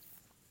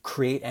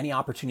create any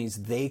opportunities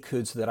they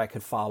could so that I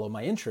could follow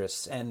my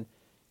interests. And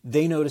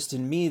they noticed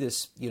in me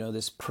this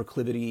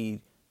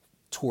proclivity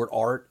toward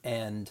art,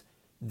 and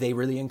they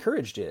really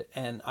encouraged it.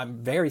 And I'm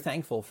very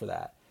thankful for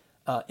that.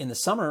 In the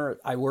summer,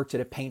 I worked at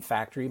a paint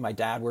factory. My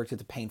dad worked at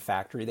the paint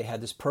factory. They had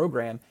this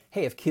program.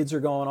 Hey, if kids are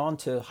going on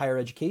to higher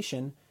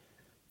education,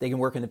 they can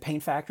work in the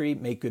paint factory,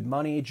 make good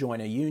money,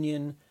 join a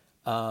union,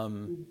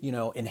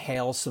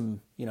 inhale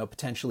some,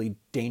 potentially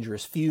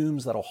dangerous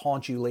fumes that'll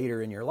haunt you later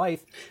in your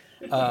life,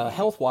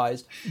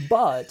 health-wise.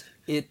 But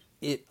it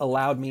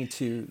allowed me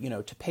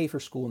to pay for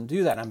school and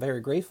do that. And I'm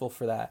very grateful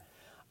for that.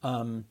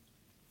 My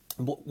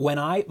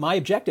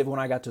objective when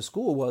I got to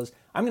school was,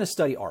 I'm going to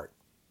study art.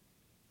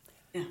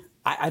 Yeah.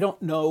 I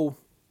don't know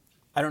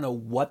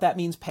what that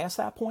means past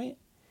that point.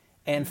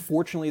 And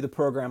fortunately, the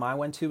program I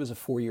went to was a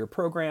 4-year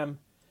program.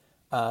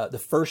 The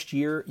first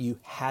year, you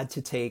had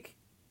to take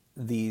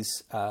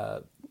these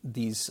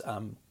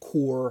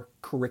core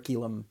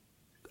curriculum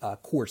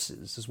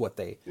courses, is what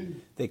they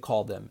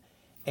called them.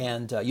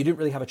 And you didn't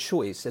really have a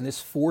choice. And this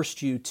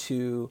forced you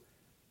to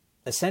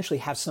essentially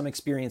have some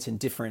experience in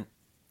different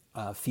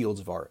fields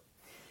of art.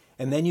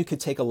 And then you could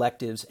take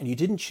electives, and you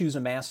didn't choose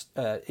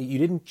you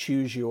didn't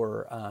choose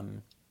your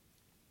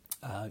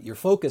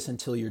focus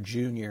until your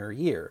junior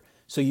year.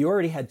 So you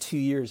already had 2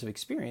 years of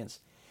experience.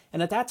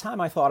 And at that time,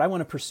 I thought, I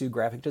want to pursue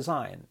graphic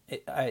design.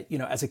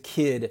 As a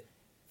kid,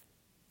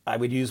 I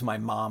would use my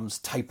mom's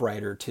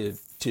typewriter to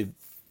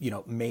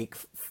make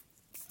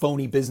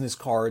phony business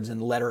cards and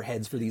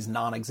letterheads for these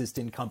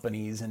non-existent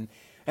companies, and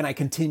I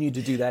continued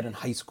to do that in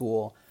high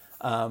school.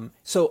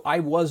 So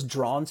I was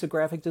drawn to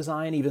graphic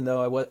design, even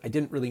though I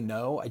didn't really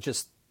know.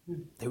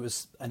 There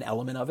was an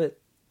element of it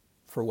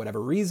for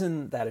whatever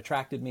reason that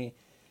attracted me.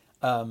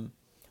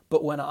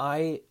 But when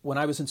I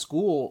was in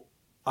school,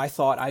 I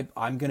thought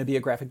I'm going to be a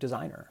graphic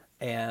designer.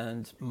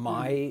 And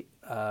my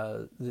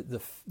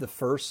the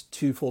first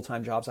 2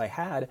 full-time jobs I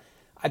had,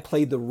 I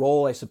played the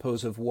role, I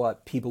suppose, of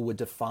what people would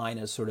define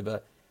as sort of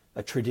a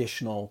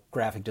traditional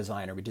graphic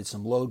designer. We did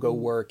some logo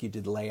work, you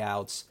did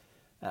layouts,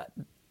 a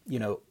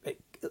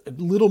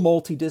little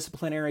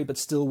multidisciplinary, but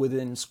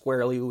still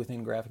squarely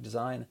within graphic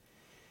design.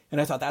 And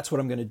I thought, that's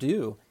what I'm going to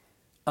do.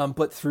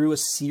 But through a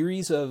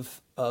series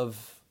of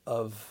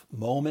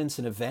moments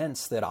and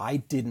events that I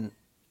didn't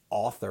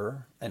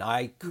author and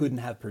I couldn't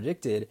have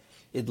predicted,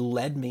 it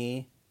led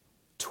me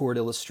toward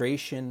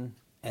illustration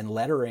and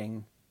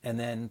lettering, and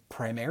then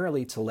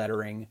primarily to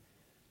lettering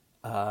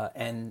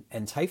and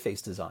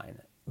typeface design.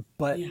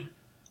 But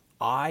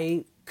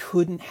I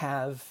couldn't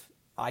have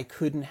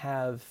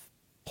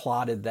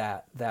plotted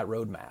that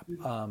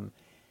roadmap.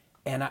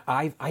 And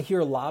I hear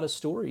a lot of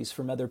stories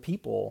from other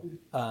people.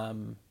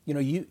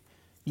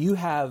 You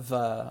have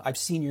I've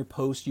seen your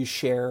post. You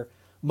share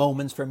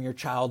moments from your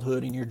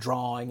childhood and your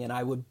drawing, and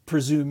I would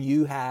presume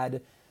you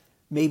had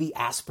maybe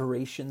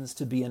aspirations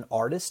to be an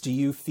artist. Did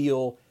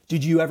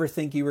you ever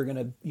think you were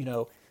going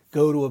to,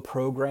 go to a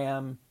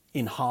program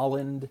in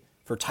Holland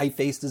for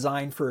typeface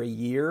design for a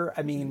year?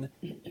 I mean,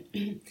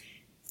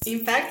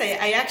 in fact,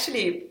 I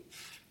actually,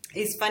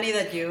 it's funny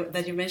that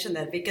you mentioned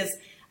that, because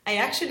I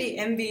actually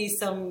envy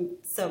some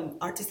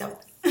artists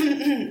out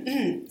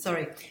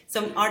sorry,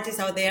 some artists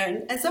out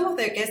there, and some of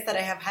the guests that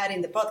I have had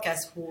in the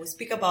podcast who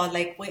speak about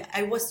like when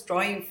I was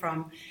drawing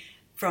from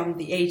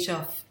the age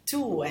of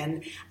 2,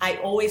 and I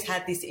always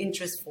had this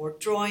interest for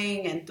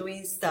drawing and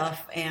doing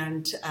stuff.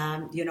 And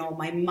you know,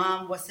 my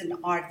mom was an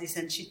artist,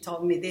 and she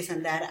told me this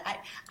and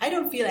that. I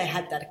don't feel I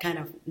had that kind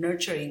of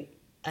nurturing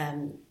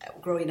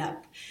growing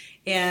up.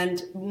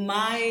 And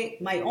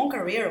my own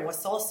career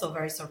was also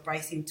very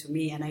surprising to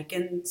me, and I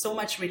can so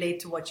much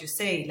relate to what you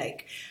say.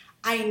 Like,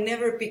 I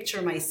never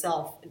picture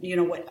myself, you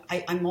know,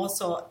 I'm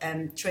also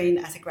trained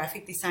as a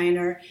graphic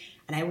designer,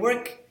 and I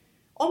work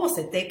almost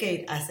a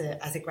decade as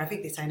a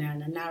graphic designer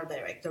and an art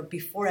director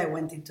before I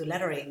went into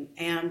lettering.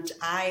 And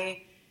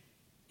I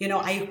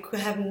could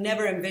have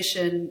never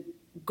envisioned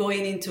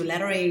going into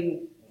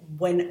lettering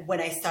when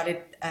I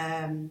started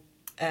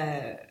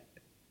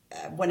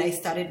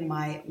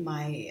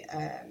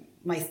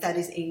my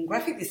studies in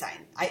graphic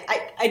design.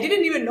 I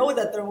didn't even know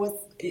that there was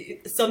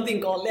something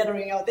called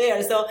lettering out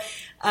there. So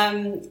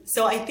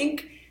I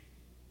think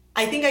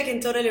I can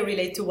totally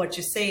relate to what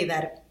you say,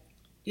 that,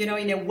 you know,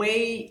 in a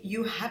way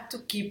you have to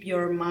keep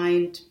your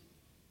mind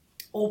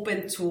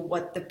open to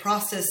what the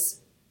process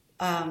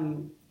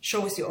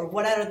shows you, or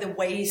what are the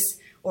ways,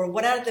 or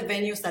what are the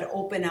venues that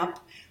open up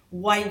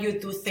why you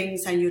do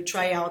things and you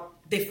try out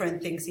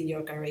different things in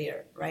your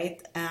career,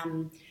 right?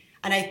 And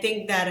I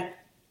think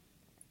that,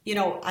 you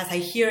know, as I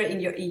hear in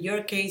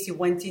your case, you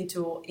went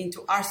into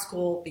art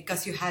school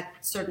because you had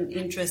certain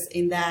interest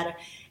in that,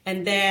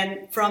 and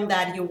then from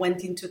that you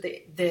went into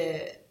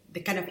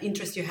the kind of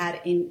interest you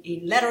had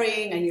in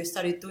lettering, and you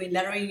started doing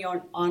lettering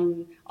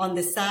on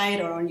the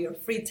side or on your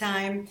free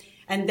time,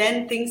 and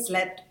then things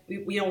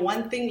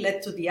one thing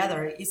led to the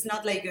other. It's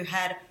not like you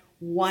had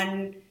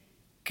one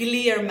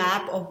clear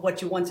map of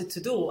what you wanted to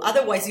do.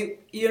 Otherwise,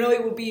 you know,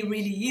 it would be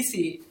really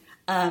easy.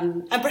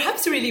 And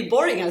perhaps really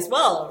boring as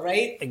well,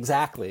 right?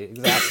 Exactly.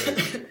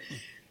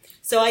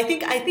 So I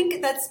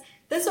think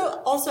that's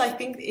also, I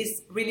think,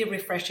 is really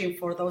refreshing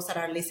for those that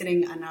are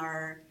listening and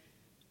are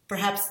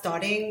perhaps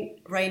starting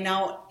right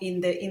now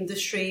in the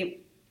industry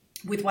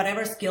with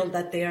whatever skill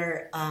that they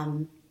are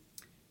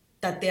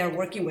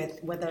working with,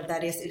 whether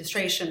that is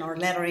illustration or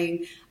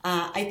lettering.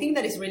 I think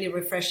that is really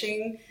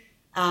refreshing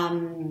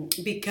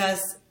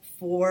because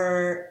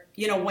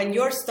when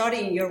you're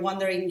studying, you're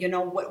wondering, you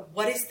know,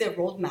 what is the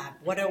roadmap?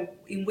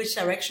 In which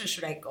direction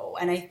should I go?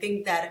 And I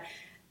think that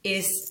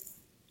is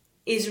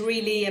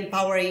really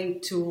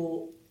empowering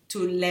to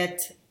let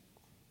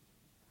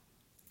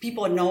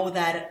people know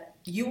that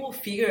you will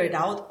figure it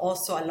out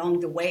also along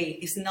the way.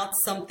 It's not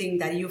something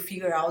that you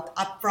figure out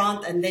up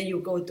front and then you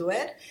go do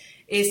it.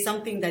 It's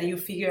something that you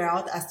figure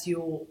out as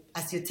you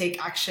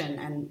take action.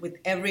 And with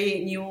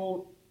every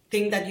new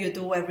thing that you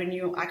do, every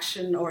new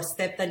action or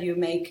step that you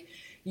make,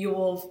 you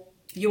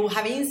will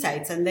have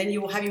insights, and then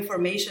you will have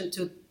information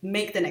to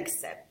make the next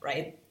step,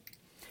 right?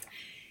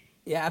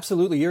 Yeah,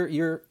 absolutely.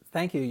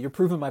 Thank you. You're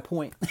proving my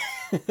point.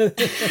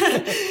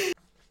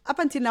 Up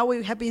until now,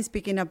 we have been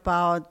speaking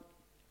about,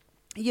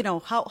 you know,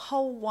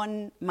 how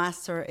one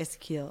master a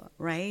skill,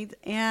 right?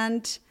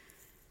 And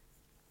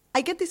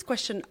I get this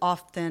question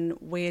often,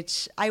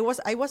 which I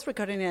was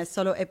recording a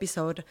solo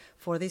episode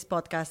for this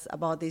podcast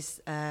about this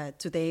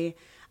today,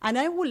 and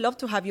I would love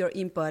to have your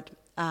input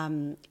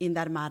in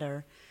that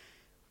matter.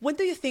 When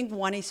do you think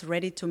one is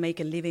ready to make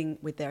a living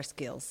with their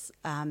skills?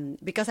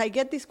 Because I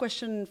get this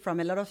question from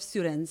a lot of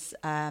students,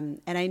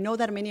 and I know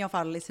that many of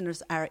our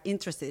listeners are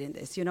interested in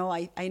this. You know,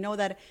 I know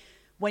that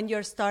when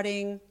you're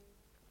starting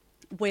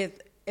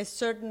with a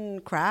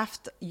certain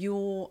craft,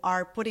 you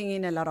are putting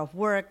in a lot of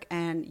work,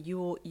 and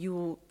you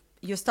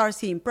start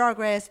seeing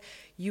progress.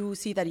 You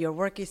see that your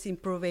work is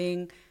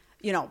improving,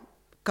 you know,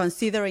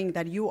 considering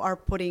that you are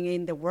putting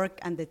in the work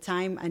and the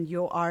time, and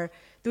you are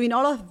doing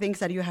all of the things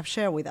that you have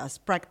shared with us,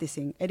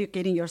 practicing,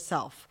 educating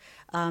yourself,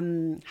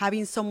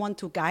 having someone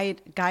to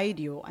guide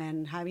you,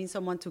 and having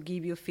someone to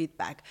give you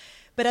feedback.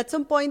 But at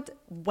some point,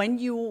 when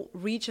you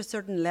reach a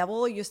certain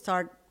level, you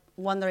start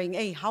wondering,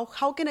 hey,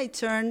 how can I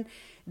turn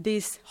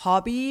this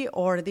hobby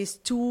or these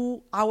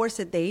 2 hours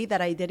a day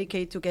that I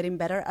dedicate to getting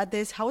better at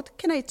this, how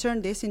can I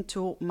turn this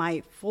into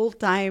my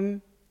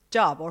full-time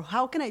job? Or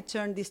how can I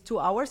turn these 2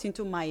 hours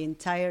into my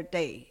entire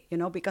day? You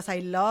know, because I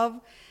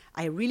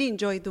really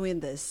enjoy doing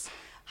this.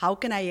 How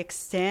can I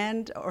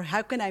extend, or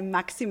how can I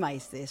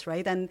maximize this,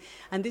 right? And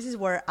this is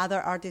where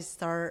other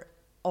artists are,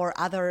 or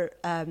other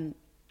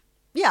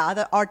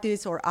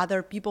artists or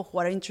other people who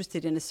are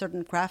interested in a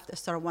certain craft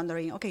start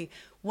wondering, okay,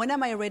 when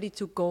am I ready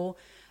to go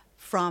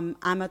from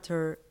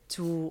amateur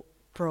to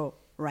pro,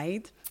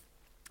 right?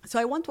 So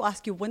I want to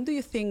ask you, when do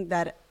you think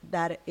that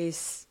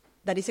is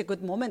a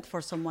good moment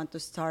for someone to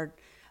start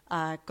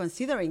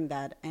considering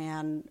that?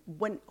 And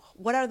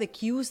what are the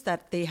cues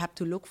that they have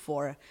to look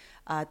for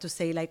to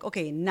say, like,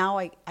 okay, now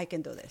I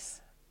can do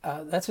this?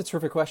 That's a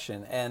terrific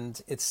question.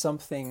 And it's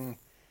something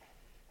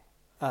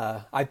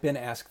I've been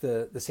asked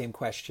the same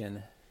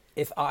question.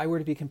 If I were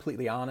to be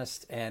completely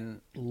honest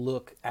and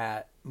look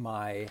at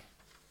my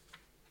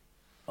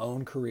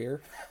own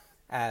career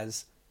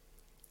as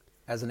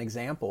an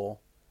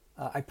example,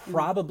 I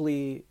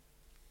probably,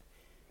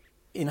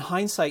 in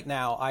hindsight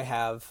now, I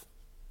have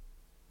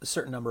a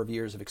certain number of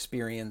years of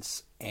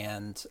experience,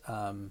 and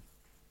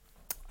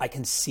I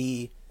can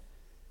see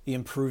the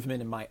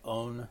improvement in my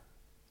own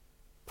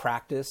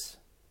practice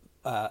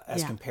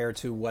as compared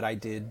to what I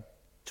did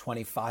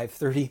 25,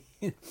 30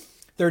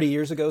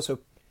 years ago. So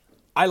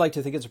I like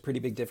to think it's a pretty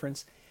big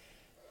difference.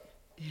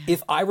 Yeah.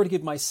 If I were to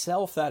give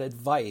myself that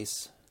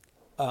advice,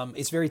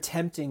 it's very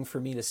tempting for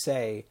me to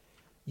say,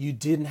 you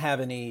didn't have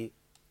any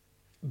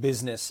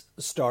business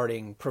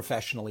starting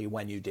professionally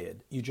when you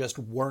did. You just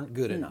weren't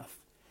good enough.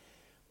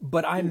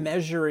 But I'm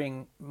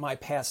measuring my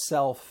past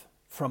self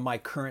from my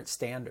current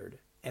standard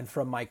and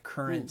from my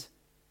current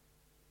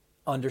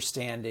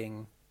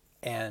understanding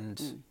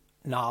and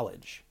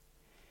knowledge.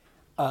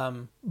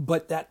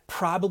 But that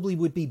probably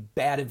would be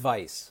bad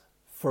advice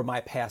for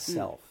my past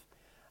self.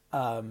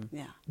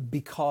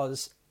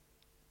 Because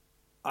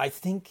I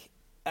think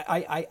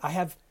I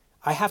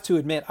have to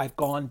admit, I've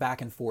gone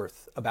back and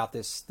forth about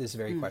this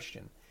very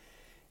question.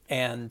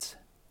 And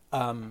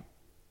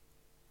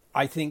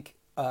I think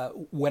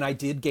when I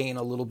did gain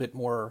a little bit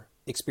more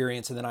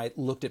experience, and then I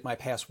looked at my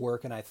past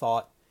work and I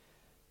thought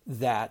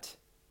that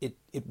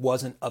it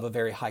wasn't of a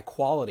very high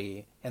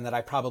quality, and that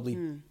I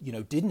probably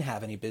didn't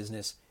have any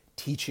business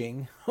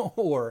teaching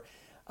or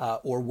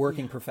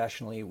working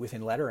professionally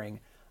within lettering.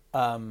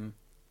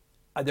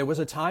 There was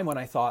a time when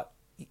I thought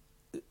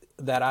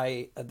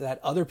that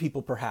other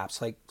people,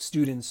 perhaps like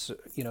students,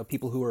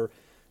 people who are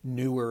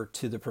newer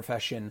to the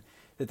profession,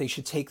 that they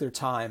should take their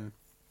time.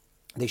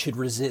 They should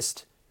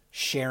resist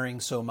sharing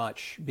so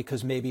much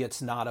because maybe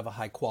it's not of a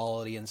high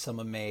quality, and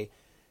someone may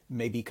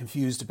be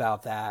confused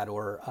about that,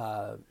 or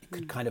it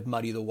could kind of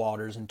muddy the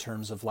waters in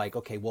terms of like,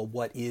 okay, well,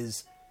 what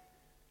is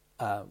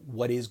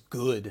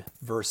good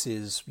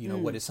versus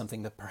what is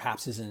something that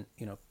perhaps isn't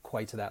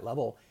quite to that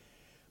level.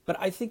 But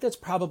I think that's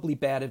probably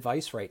bad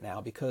advice right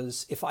now,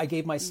 because if I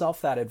gave myself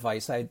that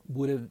advice, I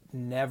would have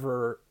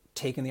never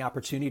taken the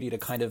opportunity to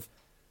kind of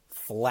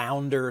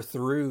flounder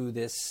through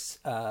this,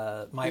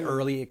 my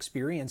early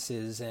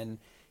experiences, and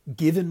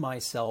given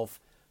myself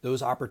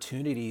those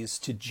opportunities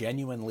to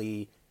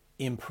genuinely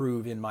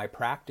improve in my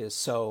practice.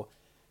 So,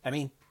 I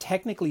mean,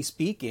 technically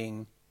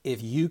speaking,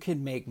 if you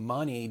can make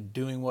money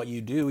doing what you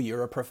do,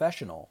 you're a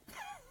professional.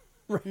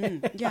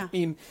 Right? I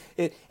mean,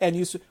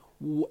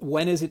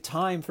 when is it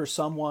time for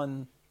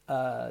someone,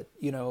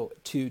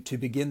 to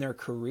begin their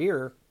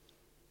career?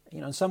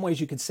 In some ways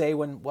you could say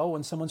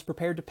when someone's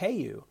prepared to pay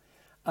you.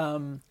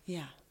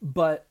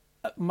 But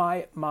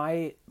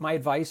my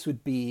advice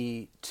would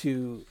be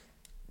to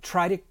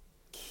try to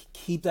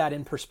keep that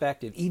in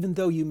perspective, even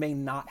though you may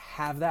not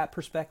have that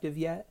perspective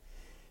yet,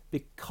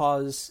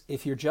 because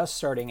if you're just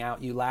starting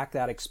out, you lack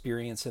that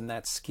experience and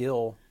that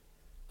skill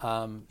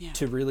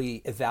to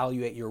really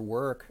evaluate your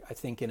work, I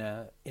think, in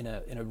a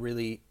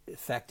really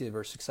effective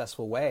or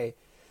successful way.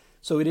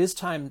 So it is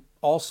time.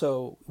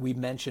 Also, we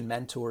mentioned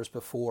mentors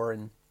before,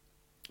 and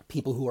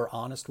people who are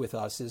honest with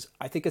us.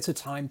 I think it's a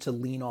time to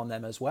lean on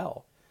them as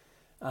well,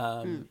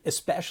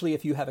 especially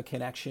if you have a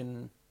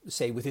connection,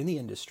 say, within the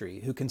industry,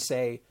 who can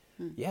say,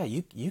 yeah,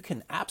 you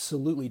can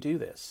absolutely do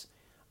this.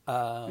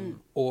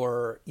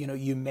 Or,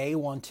 you may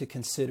want to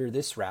consider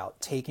this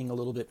route, taking a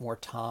little bit more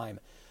time.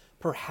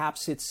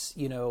 Perhaps it's,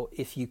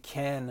 if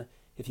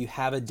you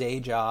have a day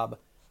job,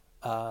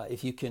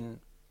 if you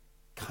can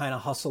kind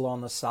of hustle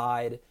on the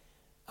side,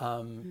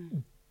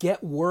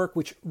 get work,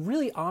 which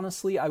really,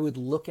 honestly, I would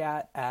look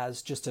at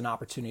as just an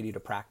opportunity to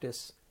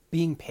practice.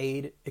 Being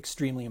paid,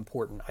 extremely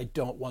important. I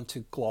don't want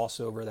to gloss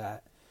over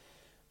that.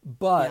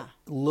 But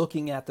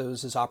looking at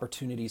those as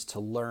opportunities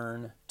to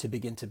learn, to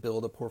begin to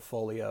build a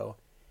portfolio,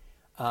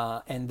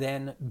 and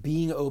then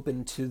being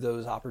open to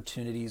those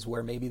opportunities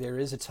where maybe there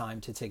is a time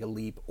to take a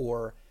leap,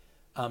 or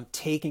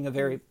taking a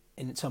very,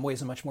 in some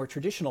ways, a much more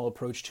traditional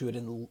approach to it,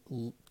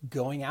 and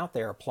going out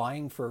there,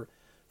 applying for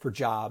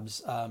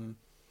jobs.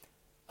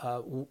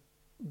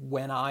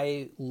 When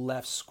I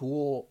left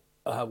school,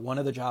 one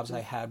of the jobs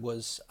I had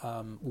was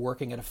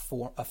working at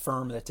a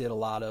firm that did a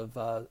lot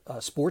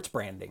of sports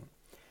branding.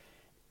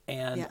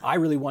 And I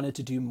really wanted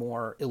to do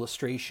more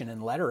illustration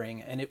and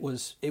lettering, and it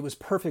was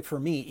perfect for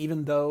me,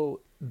 even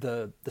though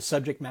the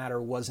subject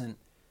matter wasn't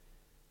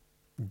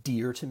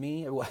dear to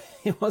me.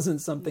 It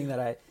wasn't something that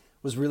I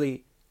was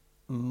really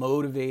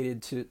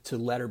motivated to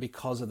letter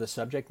because of the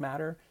subject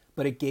matter,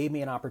 but it gave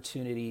me an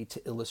opportunity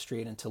to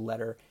illustrate and to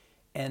letter.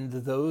 And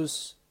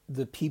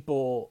the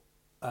people,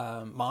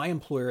 my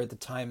employer at the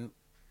time,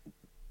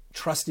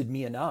 trusted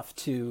me enough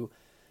to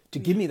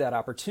give me that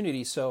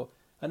opportunity. So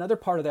another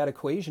part of that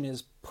equation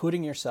is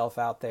putting yourself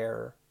out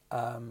there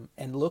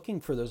and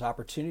looking for those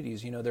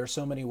opportunities. There are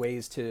so many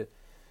ways to.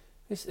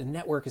 This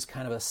network is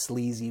kind of a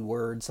sleazy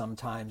word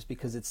sometimes,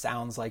 because it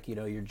sounds like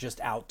you're just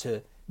out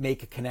to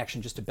make a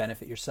connection just to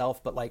benefit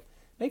yourself. But like,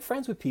 make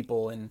friends with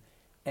people and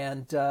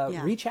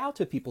reach out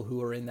to people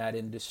who are in that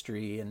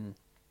industry. And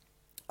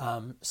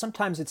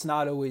sometimes it's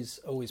not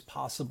always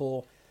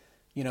possible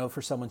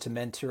for someone to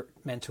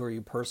mentor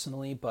you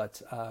personally,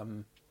 but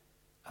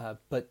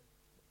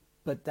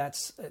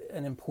that's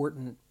an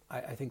important.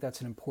 I think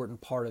that's an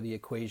important part of the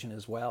equation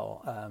as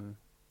well.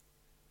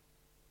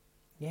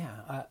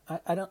 I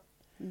don't.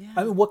 Yeah.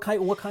 I mean, what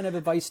kind of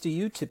advice do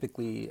you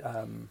typically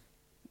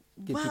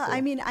give people?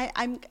 I mean,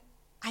 I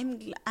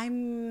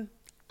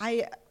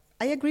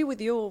agree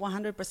with you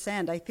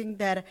 100%. I think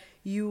that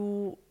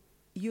you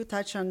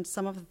touch on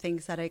some of the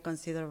things that I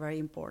consider very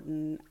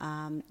important.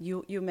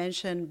 You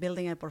mentioned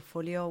building a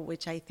portfolio,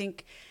 which I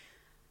think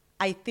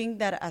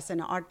that as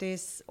an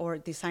artist or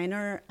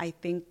designer, I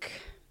think,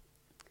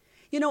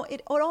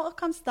 it all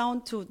comes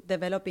down to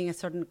developing a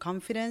certain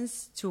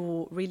confidence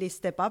to really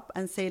step up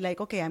and say like,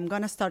 okay, I'm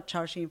going to start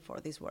charging for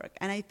this work.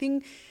 And I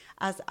think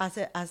as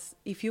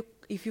if you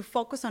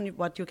focus on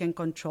what you can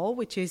control,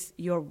 which is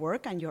your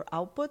work and your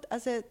output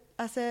as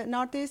an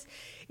artist,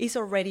 is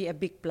already a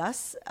big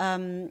plus.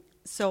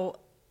 So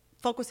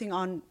focusing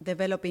on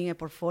developing a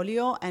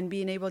portfolio and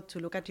being able to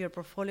look at your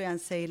portfolio and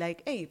say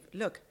like, hey,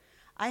 look,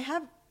 I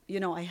have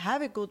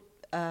a good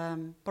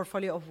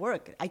portfolio of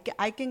work.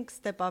 I can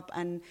step up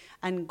and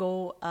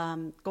go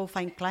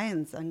find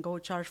clients and go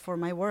charge for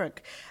my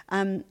work.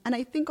 And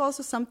I think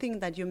also something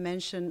that you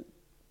mentioned,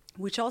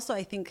 which also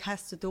I think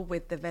has to do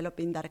with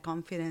developing that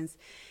confidence,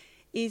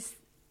 is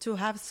to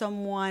have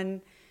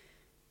someone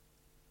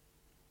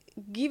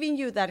giving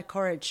you that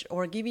courage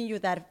or giving you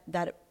that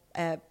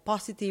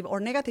positive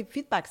or negative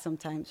feedback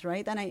sometimes,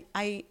 right? And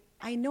I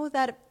know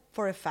that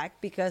for a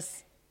fact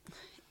because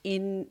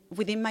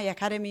within my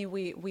academy,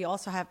 we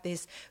also have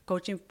this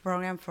coaching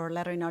program for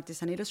lettering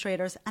artists and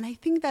illustrators. And I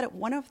think that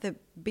one of the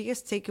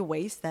biggest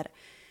takeaways that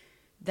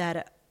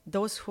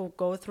those who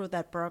go through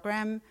that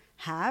program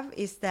have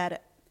is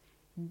that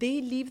they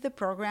leave the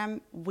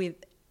program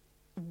with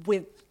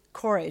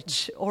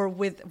courage or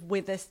with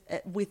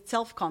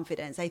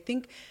self-confidence. I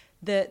think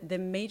the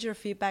major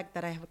feedback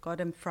that I have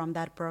gotten from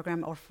that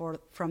program or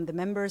from the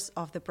members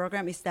of the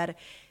program is that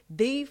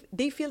they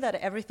feel that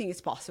everything is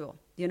possible,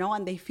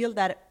 and they feel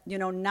that,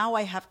 now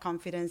I have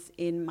confidence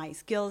in my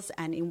skills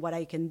and in what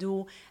I can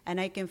do, and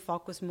I can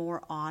focus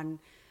more on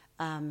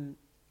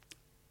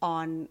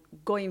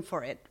going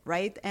for it,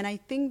 right? And I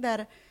think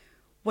that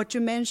what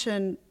you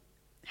mentioned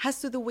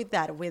has to do with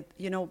that, with,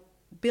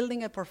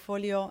 building a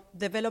portfolio,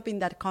 developing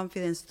that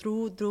confidence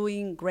through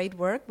doing great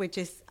work, which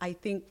is, I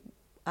think,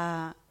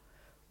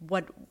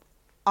 what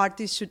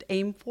artists should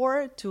aim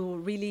for to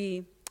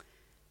really,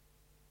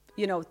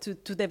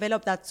 to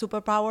develop that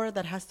superpower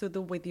that has to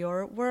do with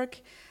your work.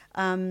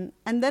 And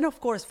then, of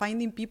course,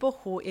 finding people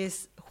who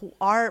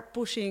are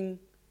pushing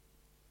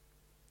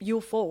you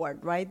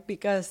forward, right?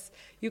 Because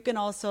you can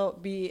also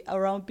be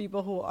around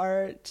people who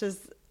are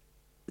just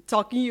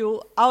talking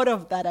you out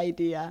of that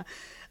idea.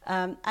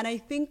 And I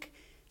think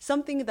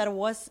something that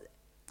was,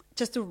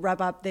 just to wrap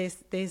up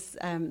this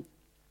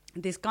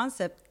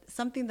concept,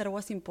 something that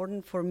was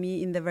important for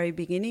me in the very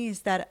beginning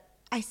is that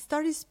I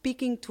started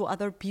speaking to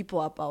other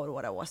people about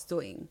what I was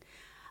doing.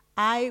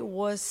 I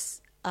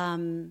was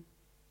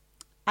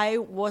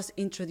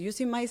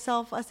introducing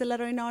myself as a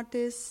lettering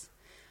artist.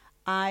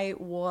 I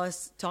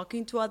was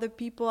talking to other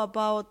people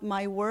about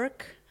my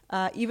work,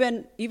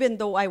 even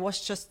though I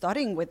was just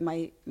starting with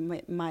my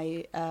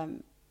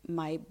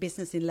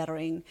business in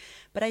lettering.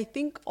 But I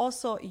think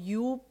also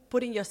you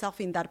putting yourself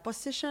in that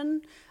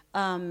position,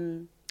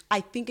 I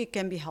think it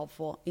can be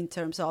helpful in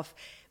terms of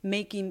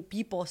making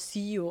people see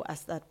you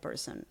as that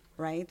person,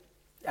 right?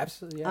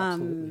 Absolutely,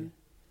 absolutely.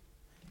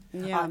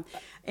 I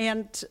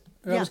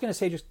was going to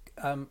say, just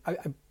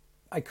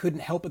I couldn't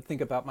help but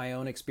think about my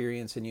own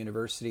experience in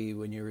university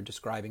when you were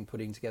describing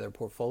putting together a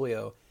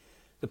portfolio.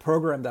 The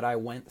program that I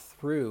went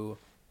through,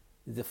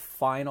 the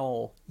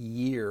final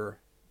year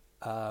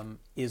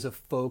is a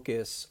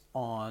focus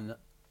on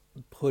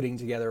putting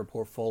together a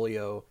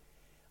portfolio,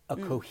 a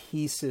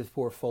cohesive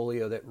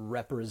portfolio that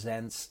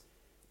represents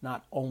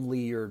not only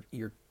your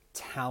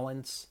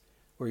talents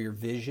or your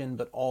vision,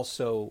 but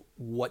also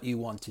what you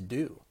want to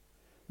do,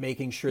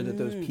 making sure that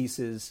those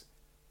pieces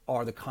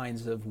are the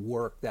kinds of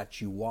work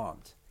that you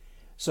want.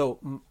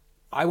 So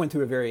I went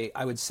through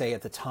I would say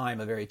at the time,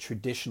 a very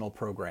traditional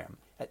program.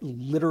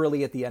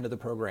 Literally at the end of the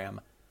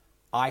program,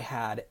 I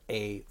had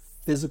a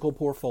physical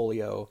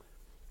portfolio.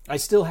 I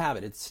still have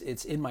it.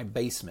 It's in my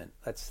basement.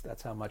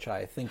 That's how much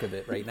I think of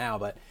it right now.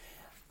 But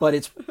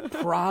it's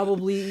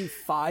probably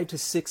 5 to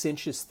 6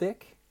 inches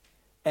thick,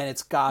 and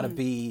it's got to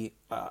be,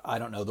 I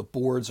don't know, the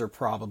boards are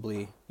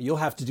probably, you'll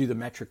have to do the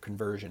metric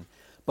conversion,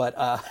 but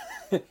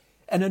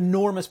an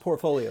enormous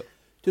portfolio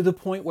to the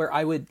point where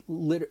I would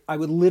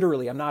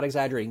literally, I'm not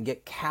exaggerating,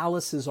 get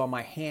calluses on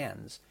my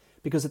hands,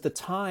 because at the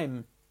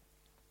time,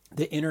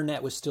 the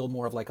internet was still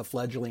more of like a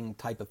fledgling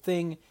type of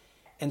thing,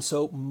 and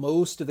so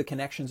most of the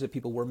connections that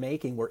people were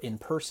making were in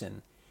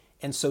person.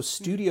 And so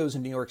studios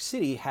in New York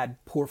City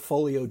had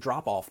portfolio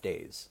drop-off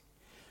days.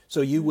 So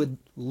you would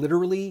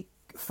literally,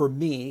 for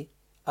me,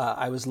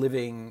 I was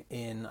living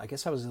in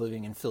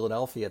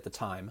Philadelphia at the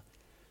time.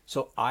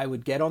 So I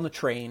would get on the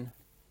train,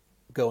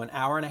 go an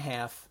hour and a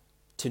half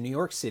to New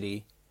York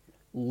City,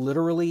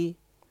 literally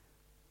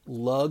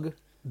schlepp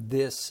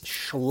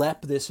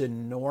this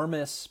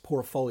enormous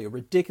portfolio,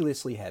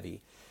 ridiculously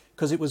heavy,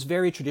 because it was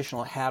very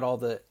traditional. It had all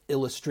the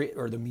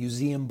the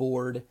museum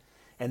board,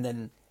 and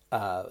then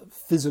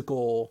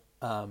physical.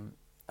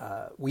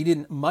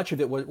 Much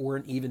of it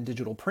weren't even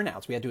digital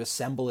printouts. We had to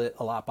assemble it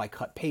a lot by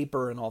cut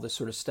paper and all this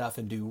sort of stuff,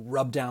 and do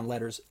rub down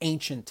letters,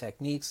 ancient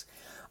techniques.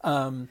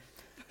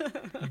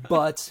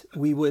 But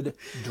we would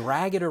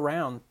drag it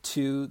around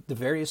to the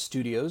various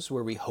studios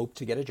where we hoped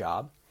to get a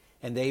job.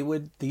 And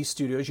these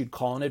studios, you'd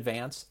call in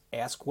advance,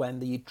 ask when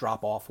the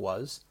drop off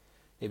was.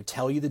 They would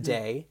tell you the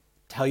day,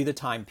 tell you the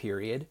time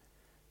period,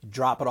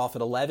 drop it off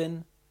at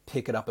 11,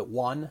 pick it up at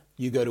 1.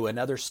 You go to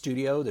another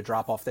studio, the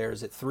drop off there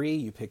is at 3,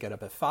 you pick it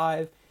up at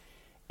 5.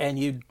 And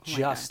you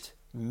just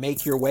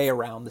make your way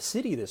around the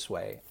city this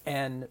way.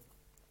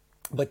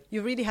 But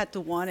you really had to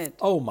want it.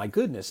 Oh my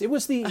goodness. It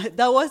was that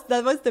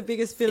was the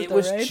biggest filter, It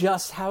was right?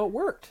 just how it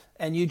worked.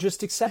 And you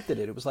just accepted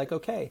it. It was like,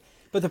 okay.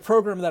 But the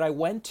program that I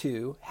went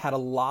to had a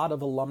lot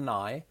of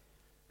alumni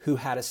who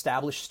had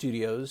established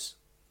studios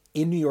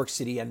in New York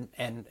City and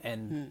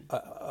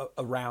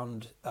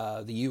around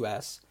the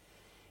U.S.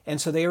 And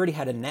so they already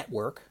had a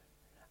network.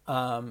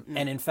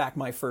 And in fact,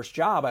 my first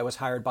job, I was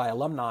hired by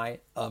alumni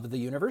of the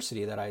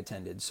university that I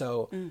attended.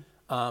 So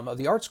of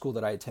the art school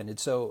that I attended.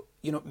 So,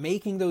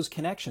 making those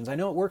connections, I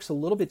know it works a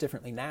little bit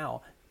differently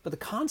now, but the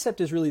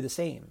concept is really the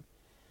same.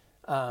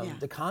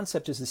 The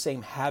concept is the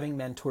same, having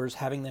mentors,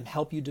 having them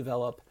help you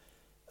develop,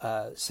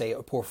 say,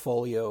 a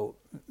portfolio,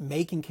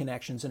 making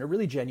connections in a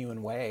really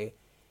genuine way,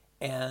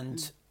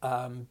 and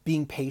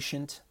being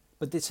patient.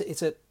 But it's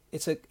a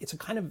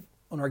kind of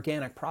an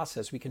organic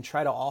process. We can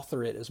try to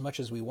author it as much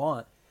as we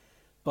want,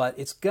 but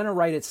it's going to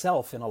write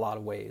itself in a lot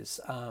of ways.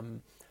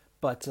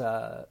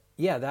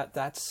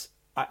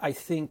 I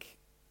think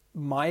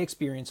my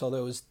experience,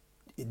 although is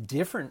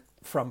different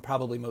from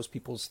probably most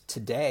people's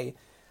today,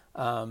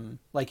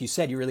 like you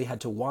said, you really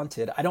had to want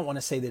it. I don't want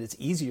to say that it's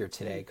easier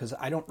today, because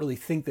I don't really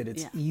think that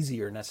it's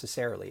easier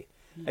necessarily.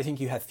 I think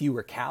you have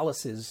fewer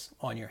calluses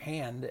on your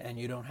hand, and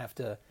you don't have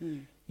to,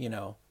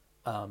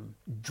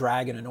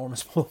 drag an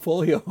enormous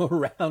portfolio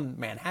around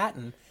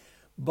Manhattan.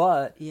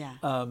 But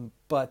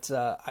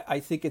I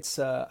think it's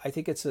a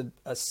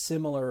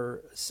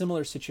similar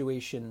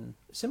situation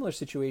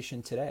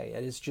today.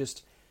 It is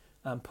just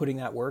putting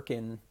that work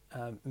in,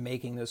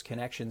 making those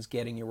connections,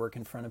 getting your work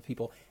in front of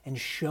people, and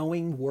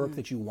showing work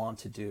that you want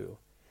to do.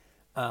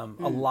 A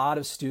lot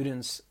of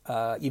students,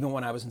 even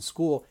when I was in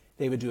school,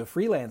 they would do a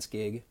freelance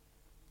gig,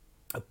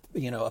 a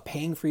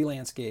paying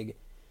freelance gig,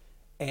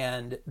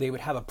 and they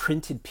would have a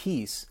printed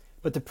piece,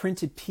 but the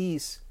printed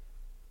piece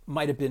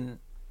might have been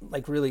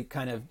like really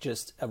kind of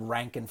just a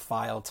rank and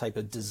file type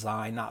of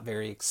design, not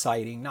very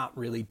exciting, not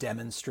really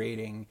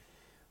demonstrating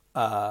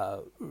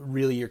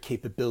really your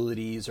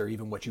capabilities or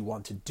even what you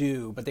want to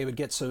do. But they would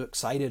get so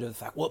excited of the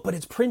fact, well, but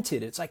it's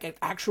printed. It's like an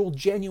actual,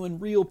 genuine,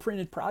 real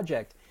printed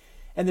project.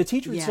 And the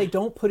teacher would say,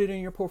 don't put it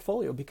in your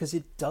portfolio, because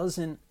it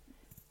doesn't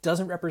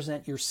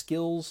represent your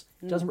skills,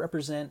 doesn't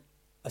represent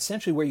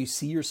essentially where you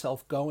see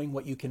yourself going,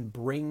 what you can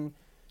bring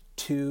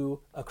to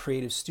a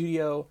creative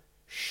studio.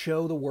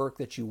 Show the work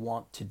that you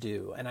want to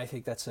do. And I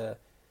think that's a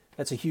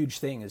huge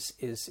thing, is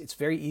it's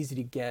very easy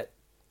to get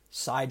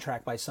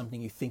sidetracked by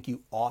something you think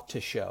you ought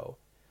to show.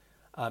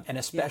 And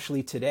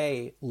especially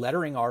today,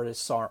 lettering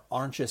artists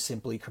aren't just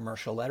simply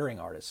commercial lettering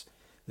artists.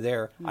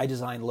 I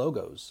design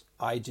logos.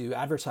 I do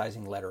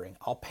advertising lettering.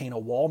 I'll paint a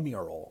wall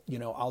mural.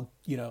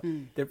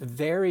 They're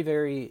very,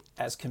 very,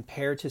 as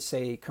compared to,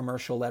 say,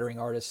 commercial lettering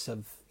artists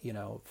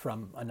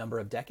from a number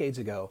of decades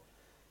ago,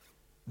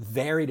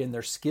 varied in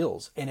their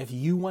skills. And if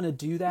you want to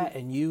do that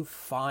and you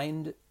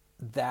find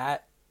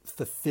that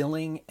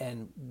fulfilling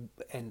and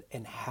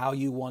how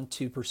you want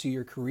to pursue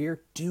your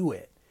career, do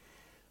it.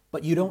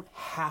 But you don't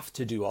have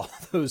to do all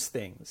those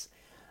things.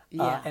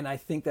 And I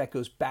think that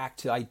goes back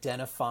to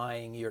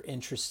identifying your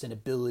interests and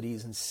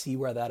abilities and see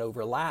where that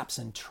overlaps,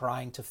 and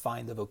trying to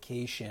find the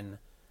vocation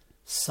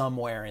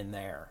somewhere in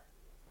there.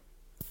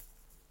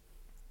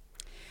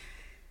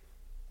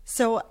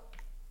 So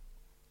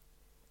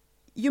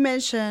you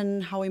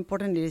mentioned how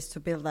important it is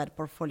to build that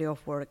portfolio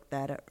of work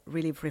that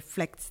really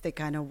reflects the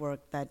kind of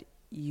work that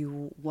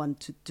you want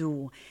to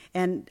do.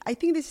 And I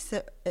think this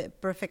is a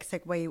perfect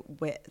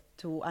segue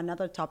to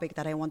another topic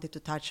that I wanted to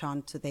touch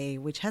on today,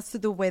 which has to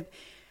do with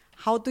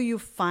how do you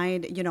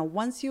find,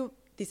 once you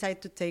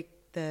decide to take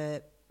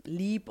the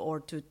leap or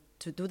to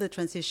do the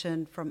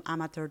transition from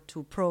amateur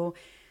to pro,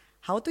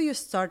 how do you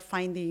start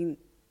finding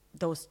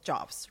those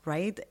jobs,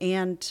 right?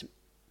 And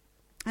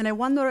I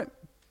wonder,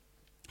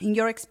 in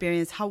your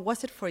experience, how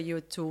was it for you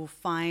to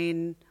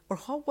find, or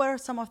how were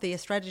some of the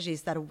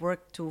strategies that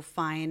worked to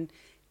find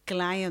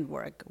client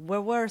work?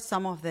 Where were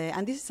some of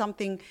and this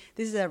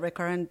is a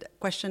recurrent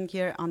question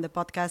here on the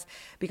podcast,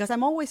 because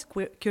I'm always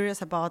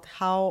curious about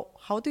how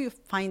do you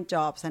find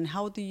jobs, and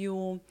how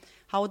do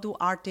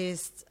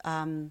artists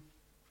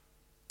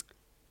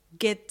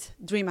get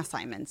dream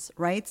assignments,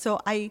 right? So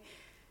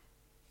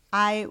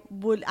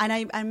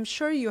I'm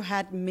sure you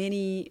had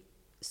many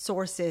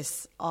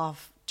sources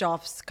of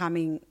jobs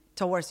coming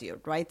towards you,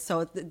 right?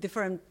 So the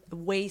different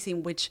ways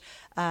in which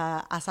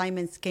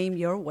assignments came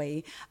your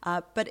way.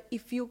 But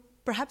if you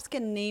perhaps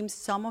can name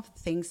some of the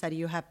things that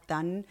you have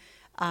done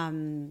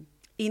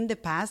in the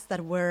past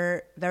that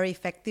were very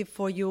effective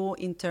for you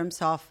in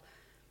terms of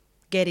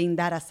getting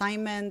that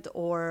assignment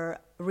or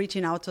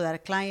reaching out to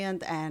that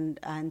client and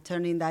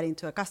turning that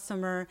into a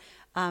customer.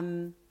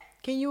 Can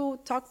you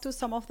talk to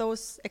some of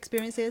those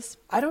experiences?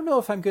 I don't know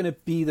if I'm going to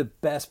be the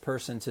best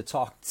person to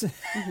talk to,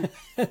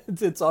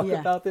 to talk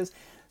about this.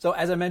 So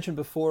as I mentioned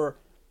before,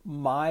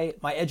 my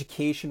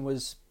education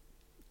was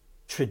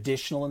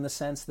traditional in the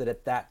sense that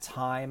at that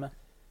time,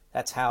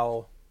 that's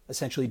how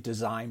essentially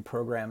design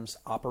programs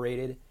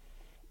operated.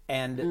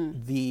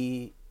 And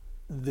the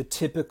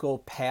typical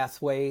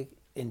pathway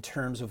in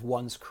terms of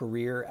one's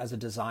career as a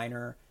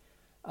designer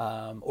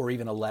or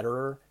even a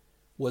letterer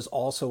was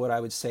also what I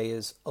would say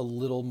is a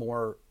little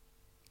more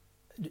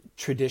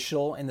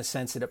traditional in the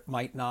sense that it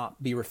might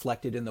not be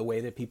reflected in the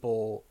way that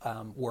people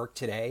work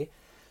today.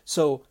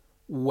 So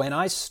when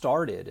I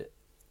started,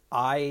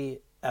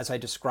 as I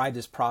described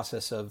this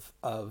process of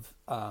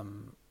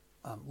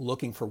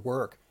looking for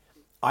work,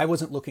 I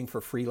wasn't looking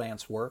for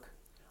freelance work.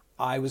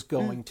 I was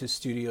going to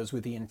studios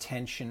with the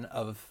intention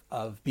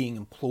of being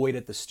employed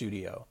at the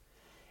studio.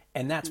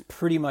 And that's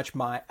pretty much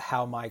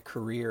how my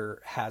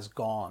career has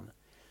gone.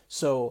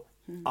 So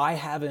I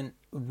haven't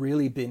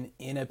really been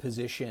in a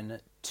position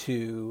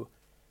to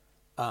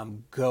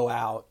go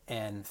out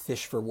and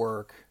fish for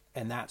work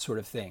and that sort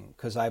of thing,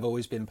 because I've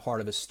always been part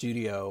of a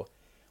studio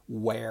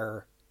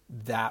where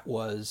that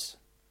was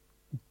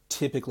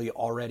typically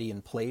already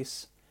in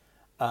place.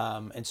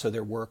 And so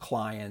there were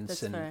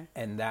clients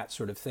and that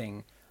sort of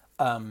thing.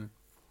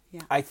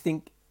 I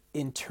think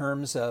in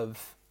terms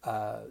of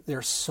there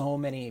are so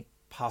many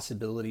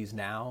possibilities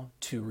now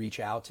to reach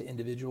out to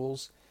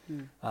individuals,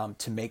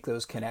 to make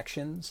those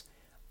connections.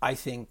 I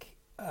think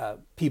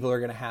people are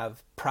going to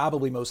have,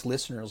 probably most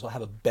listeners will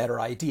have a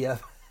better idea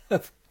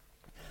of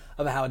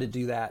how to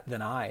do that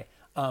than I.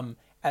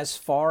 As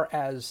far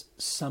as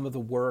some of the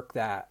work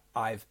that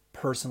I've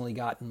personally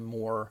gotten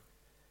more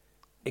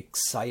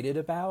excited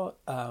about,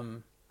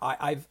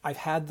 I've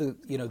had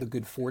the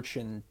good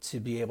fortune to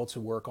be able to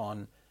work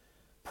on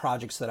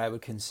projects that I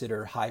would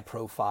consider high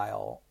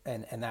profile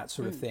and that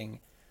sort of thing.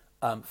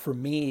 For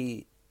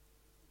me,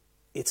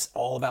 it's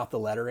all about the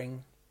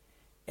lettering,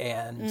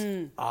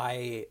 and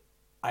I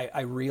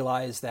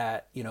realize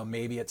that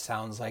maybe it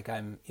sounds like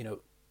I'm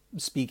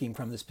speaking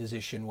from this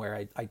position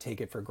where I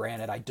take it for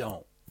granted. I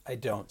don't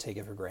take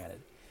it for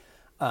granted,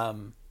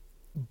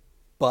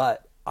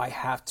 but I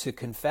have to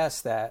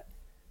confess that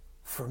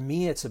for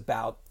me, it's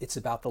about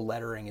the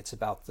lettering. It's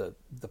about the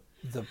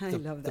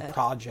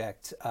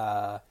project,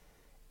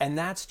 and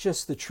that's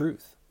just the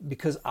truth,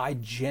 because I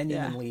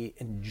genuinely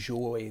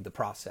enjoy the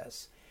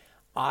process.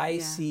 I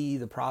see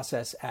the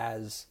process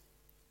as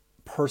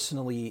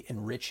personally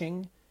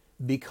enriching,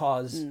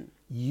 because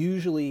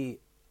usually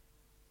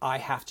I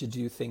have to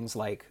do things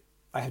like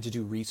I have to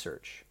do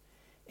research,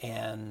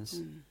 and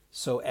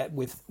so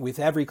with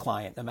every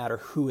client, no matter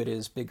who it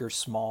is, big or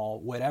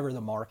small, whatever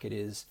the market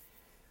is.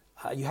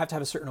 You have to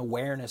have a certain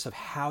awareness of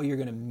how you're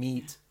going to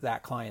meet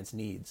that client's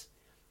needs.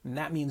 And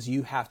that means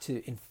you have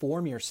to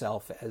inform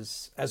yourself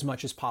as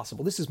much as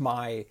possible. This is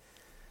my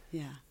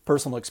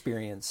personal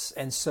experience.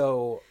 And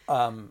so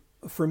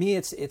for me,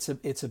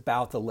 it's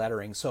about the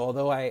lettering. So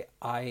although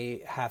I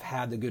have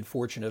had the good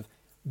fortune of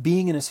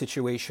being in a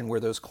situation where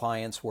those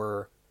clients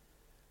were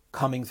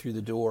coming through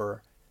the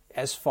door,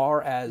 as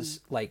far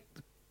as like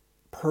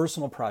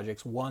personal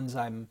projects, ones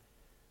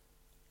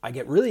I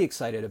get really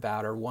excited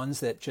about are ones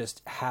that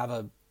just have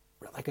a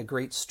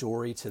great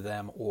story to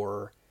them,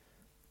 or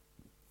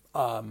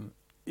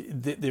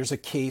there's a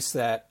case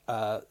that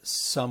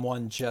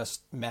someone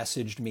just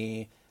messaged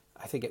me,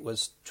 I think it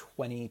was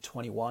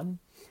 2021,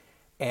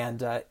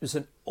 and it was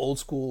an old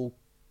school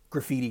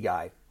graffiti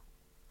guy,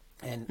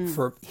 and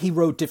he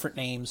wrote different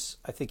names.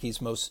 I think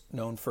he's most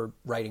known for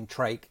writing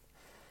Trike.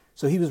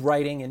 So he was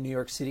writing in New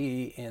York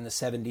City in the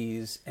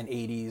 70s and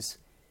 80s,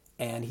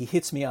 and he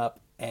hits me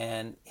up.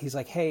 And he's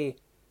like, hey,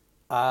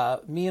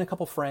 me and a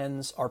couple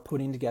friends are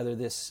putting together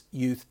this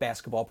youth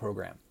basketball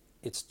program.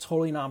 It's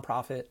totally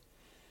nonprofit.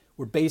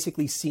 We're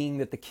basically seeing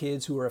that the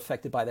kids who are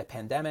affected by the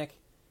pandemic,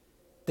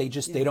 they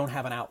don't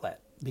have an outlet,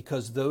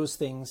 because those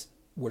things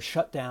were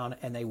shut down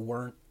and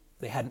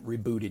they hadn't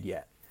rebooted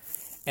yet.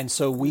 And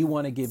so we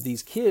want to give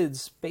these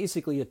kids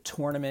basically a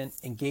tournament,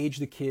 engage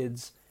the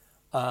kids,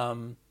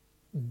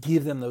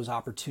 give them those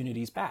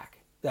opportunities back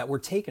that were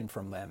taken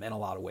from them in a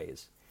lot of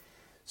ways.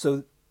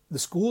 So the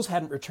schools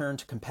hadn't returned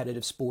to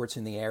competitive sports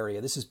in the area.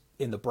 This is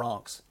in the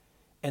Bronx.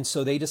 And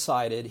so they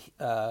decided,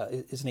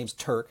 his name's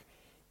Turk.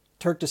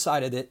 Turk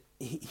decided that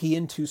he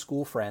and two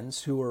school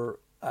friends who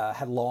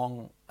had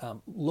long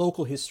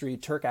local history.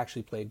 Turk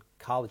actually played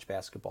college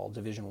basketball,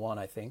 Division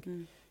I think,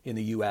 in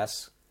the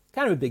U.S.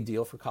 Kind of a big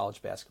deal for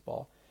college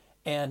basketball.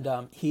 And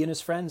he and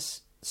his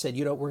friends said,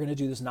 we're going to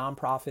do this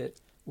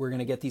nonprofit We're going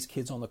to get these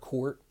kids on the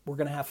court. We're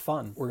going to have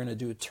fun. We're going to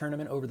do a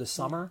tournament over the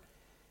summer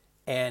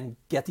and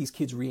get these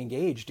kids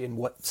re-engaged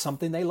in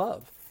something they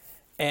love.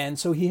 And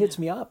so he hits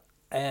me up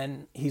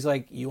and he's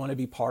like, you want to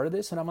be part of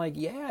this? And I'm like,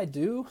 yeah, I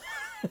do.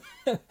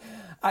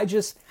 I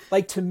just,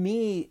 like, to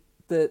me,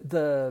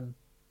 what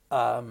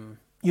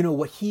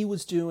he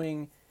was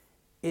doing,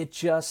 it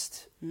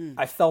just,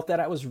 I felt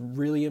that was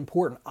really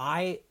important.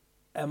 I'm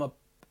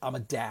a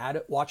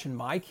dad watching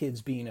my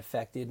kids being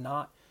affected,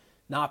 not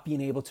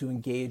being able to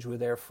engage with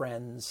their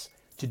friends,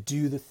 to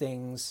do the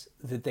things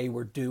that they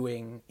were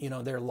doing,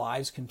 their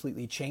lives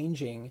completely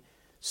changing.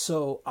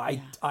 So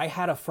I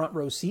had a front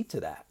row seat to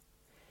that.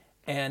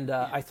 And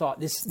I thought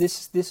this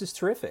is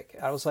terrific.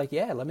 I was like,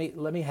 yeah, let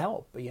me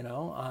help,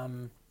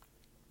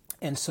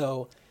 and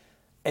so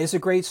it's a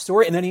great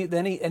story. And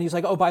then he's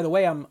like, oh, by the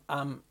way,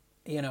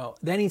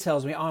 then he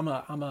tells me, I'm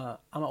an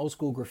old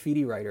school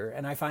graffiti writer,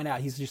 and I find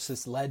out he's just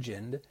this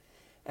legend,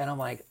 and I'm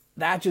like,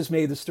 that just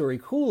made the story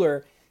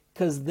cooler,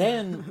 because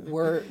then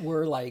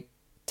we're like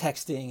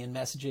texting and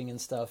messaging and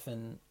stuff,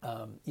 and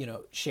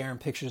sharing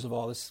pictures of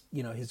all this,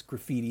 his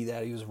graffiti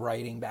that he was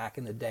writing back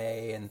in the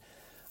day,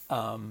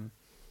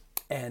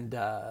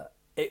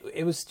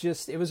 it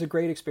was a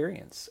great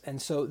experience. And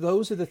so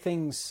those are the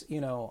things,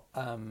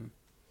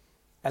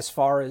 as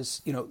far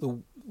as,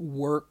 the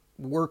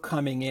work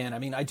coming in. I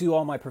mean, I do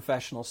all my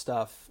professional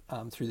stuff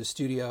through the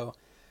studio,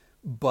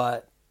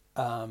 but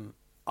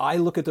I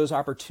look at those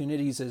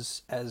opportunities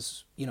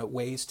as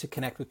ways to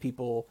connect with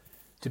people,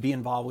 to be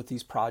involved with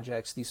these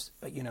projects,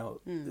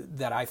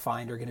 that I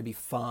find are going to be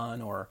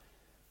fun or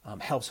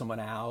help someone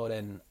out.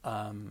 And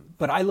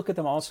but I look at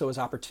them also as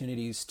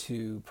opportunities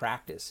to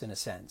practice, in a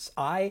sense.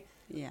 I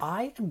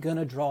am going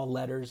to draw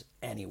letters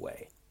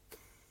anyway.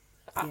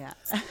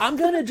 I'm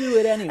going to do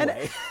it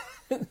anyway.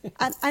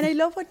 And I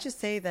love what you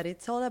say, that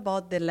it's all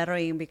about the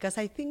lettering, because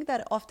I think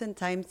that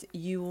oftentimes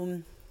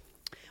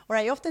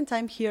I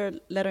oftentimes hear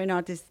lettering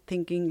artists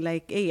thinking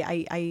like, hey,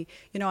 I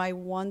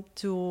want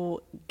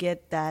to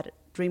get that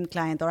dream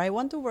client, or I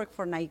want to work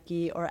for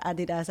Nike or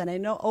Adidas. And I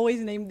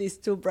always name these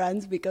two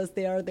brands because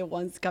they are the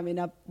ones coming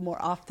up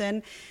more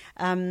often.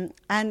 And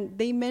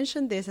they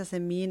mention this as a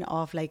mean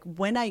of like,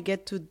 when I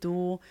get to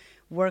do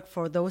work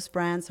for those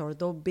brands or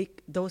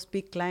those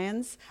big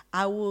clients,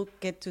 I will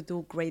get to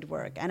do great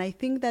work. And I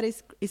think that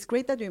it's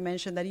great that you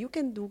mentioned that you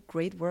can do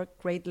great work,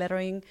 great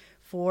lettering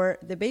for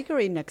the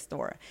bakery next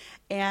door.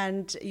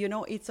 And,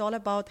 it's all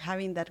about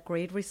having that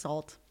great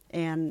result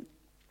and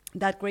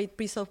that great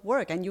piece of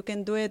work. And you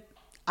can do it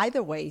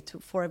either way,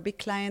 for a big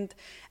client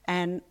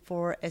and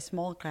for a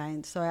small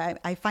client. So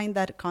I find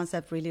that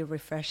concept really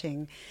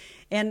refreshing.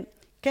 And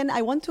Ken,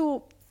 I want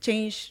to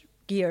change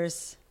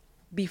gears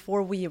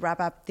before we wrap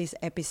up this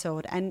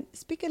episode and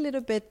speak a little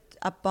bit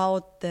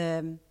about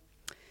the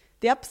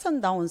ups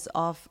and downs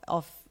of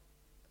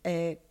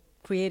a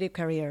creative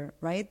career,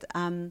 right?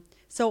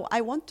 So I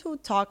want to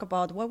talk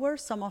about what were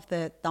some of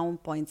the down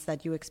points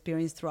that you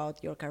experienced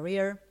throughout your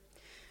career.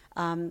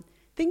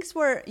 Things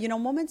where,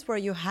 moments where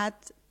you had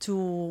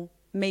to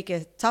make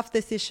a tough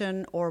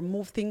decision or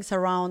move things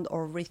around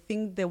or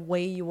rethink the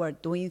way you were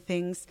doing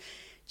things.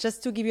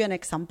 Just to give you an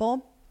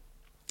example,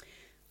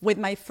 with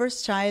my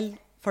first child,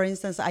 for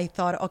instance, I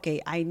thought,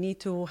 okay, I need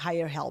to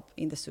hire help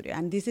in the studio.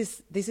 And this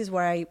is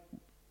where I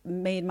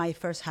made my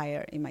first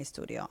hire in my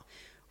studio.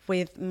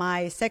 With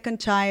my second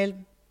child,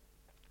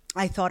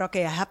 I thought,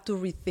 okay, I have to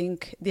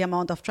rethink the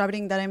amount of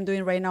traveling that I'm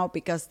doing right now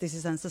because this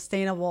is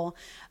unsustainable.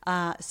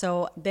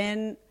 So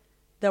then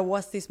there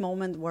was this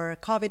moment where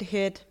COVID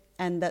hit,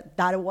 and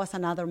that was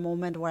another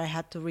moment where I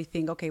had to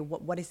rethink, okay,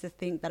 what is the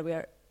thing that we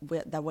are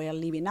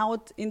leaving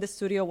out in the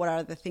studio? What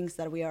are the things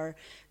that we are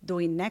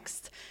doing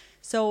next?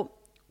 So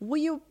will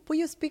you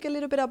speak a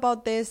little bit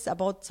about this,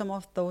 about some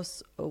of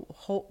those,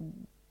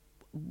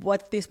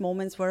 what these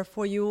moments were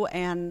for you,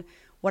 and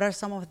what are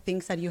some of the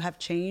things that you have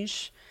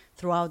changed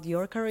throughout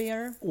your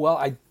career? Well,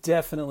 I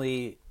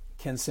definitely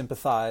can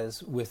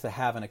sympathize with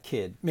having a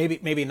kid.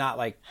 Maybe not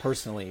like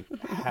personally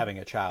having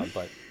a child,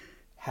 but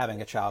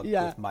having a child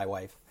with my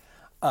wife.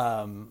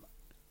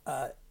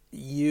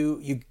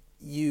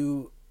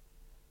 You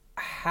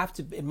have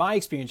to, in my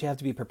experience, you have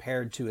to be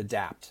prepared to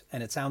adapt.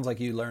 And it sounds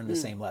like you learned the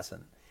same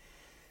lesson.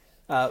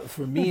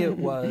 For me, it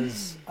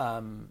was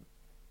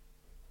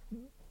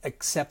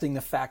accepting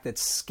the fact that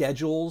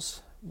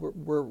schedules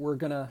we're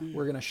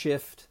gonna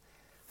shift,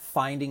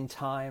 finding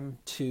time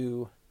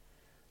to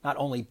not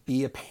only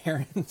be a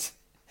parent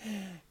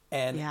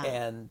and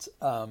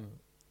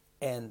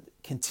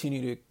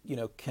continue to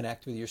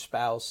connect with your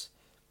spouse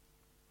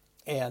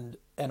and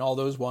all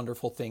those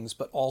wonderful things,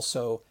 but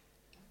also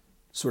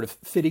sort of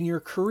fitting your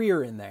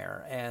career in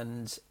there.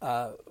 And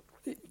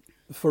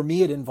for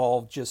me, it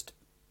involved just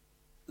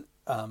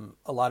a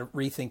lot of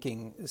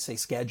rethinking, say,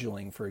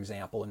 scheduling, for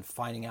example, and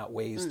finding out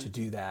ways to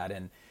do that,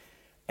 and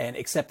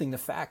accepting the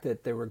fact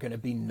that there were going to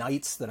be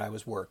nights that I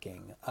was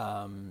working.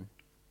 And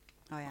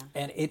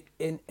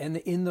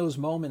in those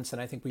moments,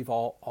 and I think we've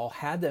all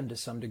had them to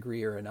some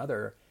degree or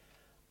another,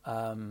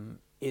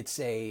 it's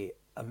a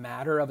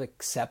matter of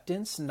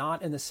acceptance,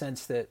 not in the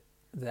sense that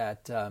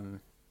that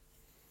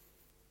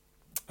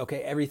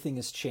okay, everything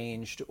has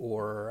changed,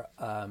 or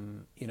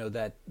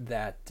that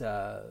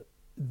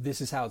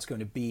this is how it's going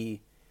to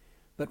be,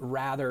 but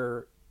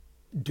rather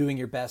doing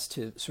your best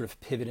to sort of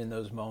pivot in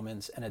those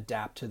moments and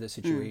adapt to the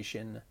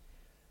situation.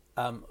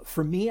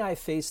 For me, I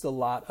faced a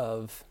lot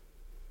of,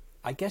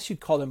 I guess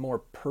you'd call them more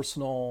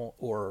personal,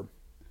 or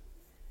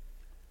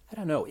I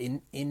don't know,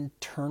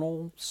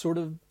 internal sort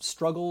of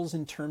struggles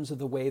in terms of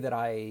the way that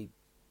I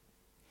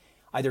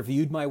either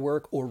viewed my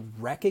work or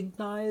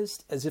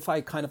recognized, as if I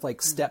kind of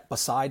like stepped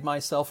beside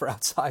myself or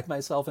outside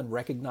myself and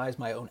recognized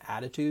my own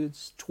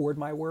attitudes toward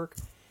my work.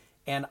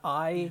 And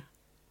I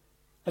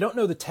don't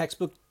know the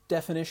textbook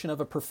definition of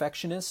a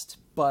perfectionist,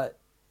 but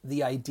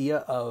the idea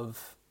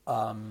of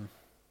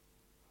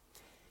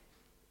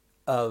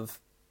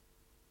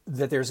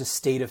that there's a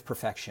state of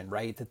perfection,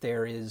 right? That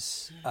there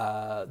is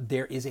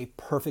a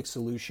perfect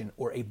solution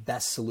or a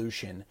best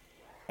solution,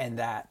 and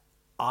that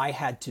I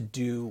had to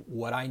do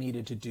what I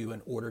needed to do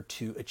in order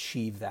to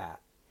achieve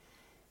that.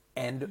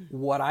 And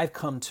what I've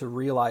come to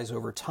realize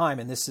over time,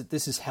 and this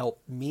has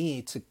helped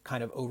me to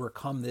kind of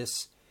overcome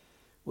this,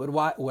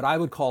 what I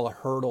would call a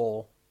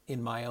hurdle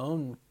in my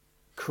own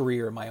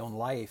career, my own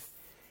life,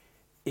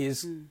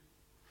 is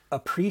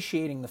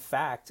appreciating the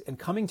fact and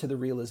coming to the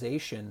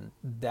realization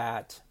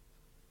that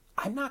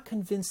I'm not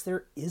convinced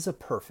there is a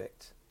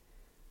perfect.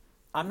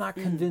 I'm not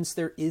convinced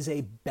there is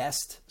a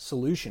best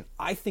solution.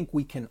 I think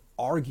we can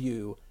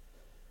argue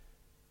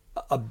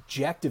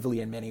objectively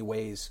in many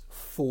ways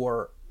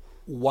for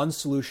one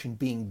solution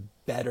being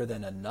better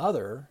than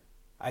another.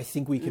 I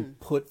think we can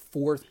put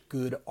forth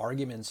good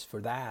arguments for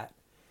that.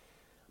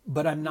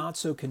 But I'm not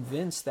so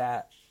convinced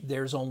that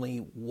there's only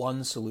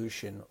one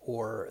solution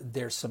or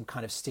there's some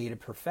kind of state of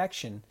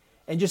perfection.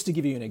 And just to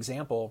give you an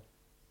example,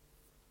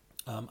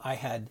 I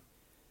had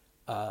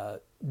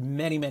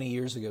many, many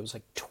years ago, it was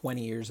like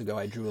 20 years ago,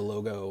 I drew a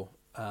logo,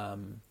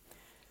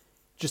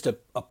 just a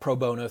pro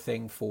bono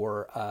thing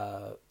for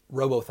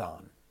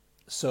Robothon.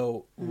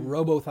 So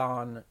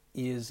Robothon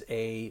is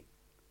a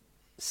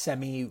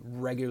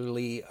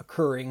semi-regularly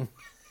occurring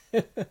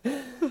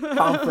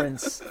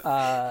conference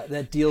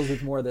that deals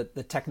with more the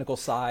technical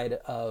side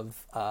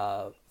of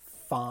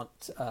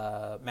font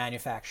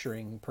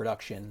manufacturing,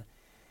 production.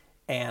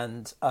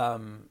 And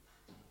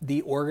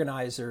the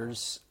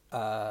organizers,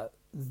 I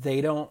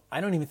don't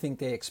even think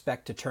they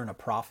expect to turn a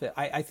profit.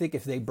 I think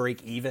if they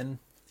break even.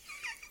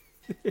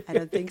 I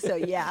don't think so,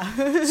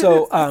 yeah.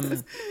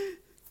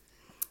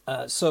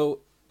 So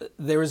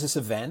there was this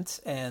event,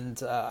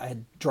 and I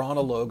had drawn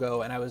a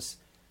logo, and I was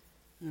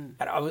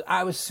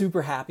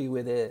super happy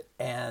with it.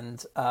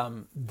 And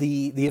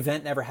the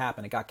event never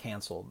happened; it got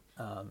canceled.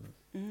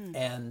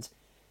 And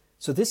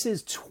so this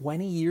is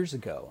 20 years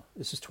ago.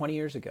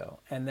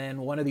 And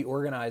then one of the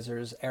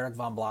organizers, Eric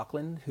von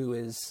Blockland, who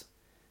is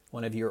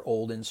one of your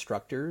old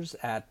instructors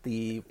at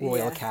the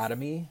Royal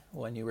Academy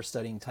when you were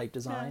studying type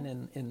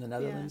design in the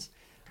Netherlands.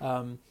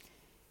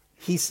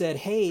 He said,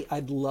 "Hey,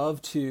 I'd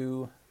love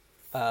to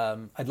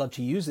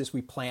use this.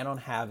 We plan on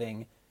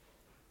having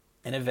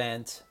an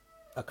event,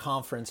 a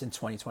conference in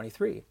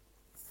 2023.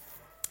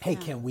 Hey,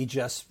 can we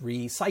just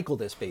recycle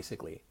this,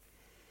 basically?"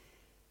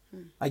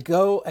 I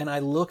go and I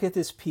look at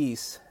this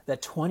piece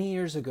that 20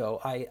 years ago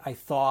I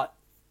thought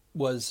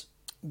was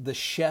the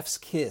chef's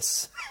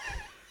kiss.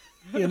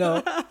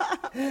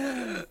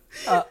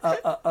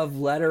 Of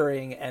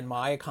lettering and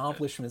my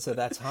accomplishments at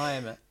that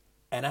time.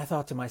 And I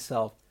thought to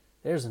myself,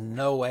 there's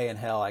no way in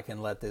hell I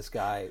can let this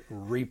guy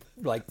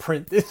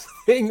print this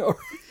thing, or,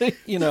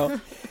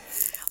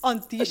 on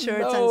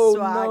t-shirts and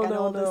swag and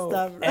all this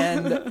stuff.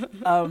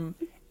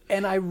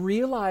 And I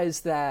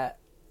realized that,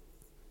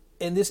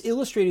 and this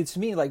illustrated to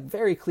me like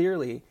very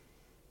clearly,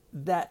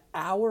 that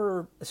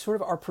our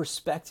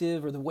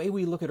perspective or the way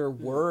we look at our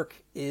work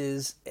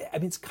is,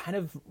 it's kind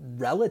of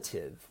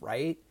relative,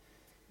 right?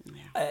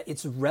 Yeah.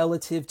 It's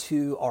relative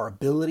to our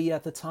ability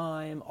at the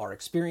time, our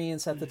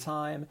experience at the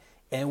time,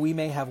 and we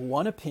may have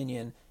one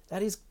opinion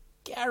that is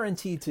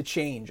guaranteed to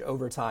change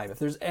over time, if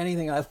there's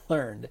anything I've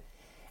learned.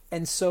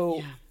 And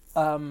so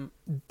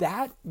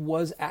that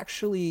was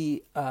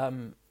actually,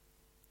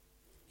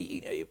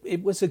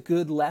 it was a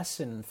good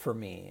lesson for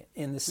me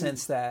in the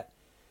sense that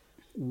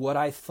what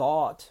I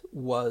thought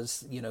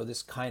was,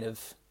 this kind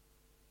of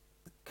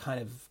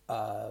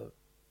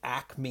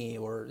acme,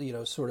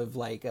 or, sort of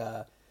like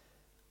a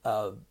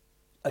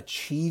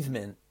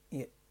achievement,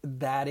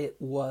 that it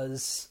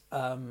was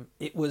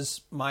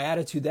my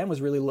attitude then was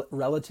really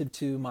relative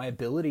to my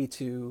ability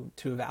to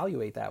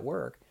evaluate that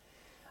work.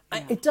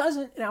 Yeah. It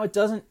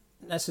doesn't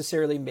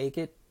necessarily make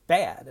it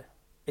bad.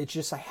 It's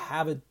just I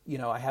have a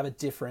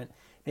different,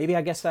 maybe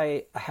I guess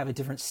I have a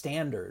different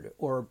standard,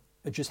 or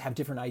just have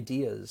different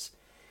ideas.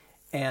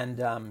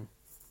 And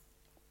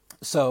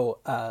so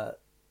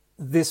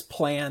this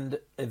planned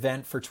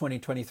event for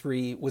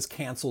 2023 was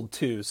canceled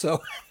too.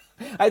 So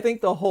I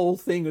think the whole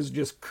thing was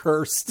just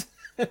cursed.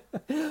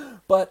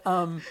 But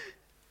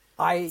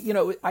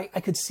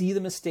I could see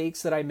the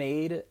mistakes that I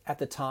made at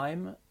the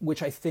time,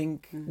 which I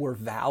think were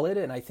valid,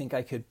 and I think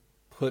I could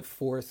put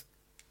forth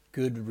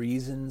good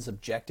reasons,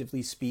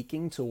 objectively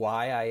speaking, to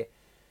why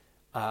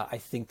I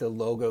think the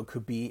logo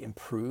could be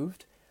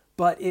improved.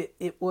 But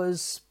it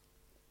was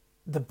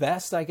the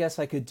best I guess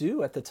I could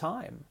do at the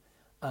time.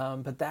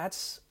 But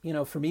that's,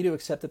 for me to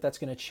accept that that's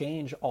going to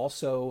change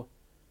also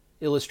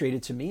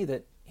illustrated to me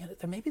that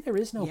maybe there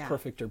is no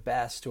perfect or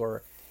best,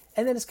 and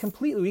then it's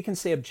completely, we can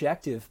say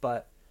objective,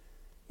 but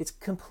it's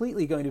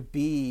completely going to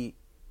be,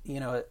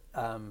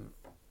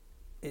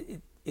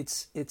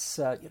 it's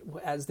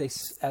as they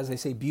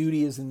say,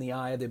 beauty is in the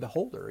eye of the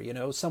beholder.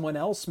 Someone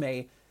else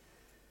may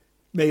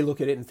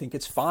look at it and think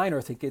it's fine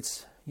or think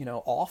it's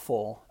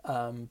awful.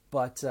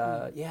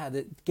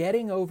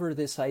 Getting over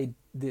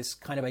this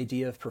kind of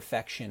idea of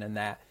perfection, and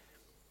that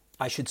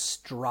I should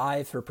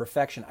strive for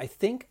perfection. I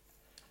think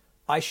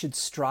I should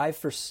strive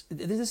for.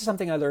 This is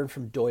something I learned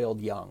from Doyle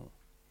Young,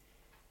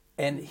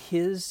 and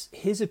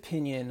his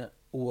opinion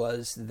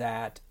was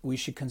that we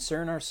should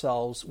concern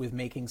ourselves with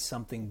making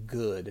something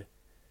good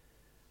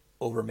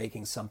over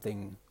making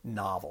something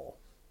novel,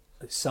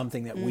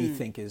 something that we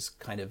think is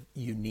kind of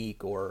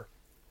unique or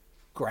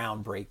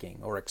groundbreaking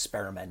or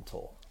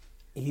experimental.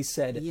 He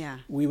said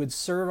we would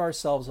serve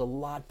ourselves a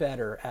lot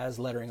better as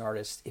lettering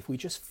artists if we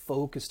just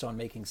focused on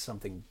making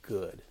something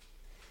good.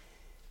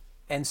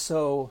 And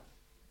so,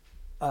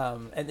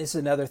 and this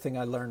is another thing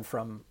I learned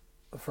from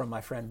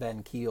my friend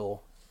Ben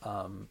Keel.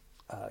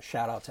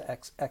 Shout out to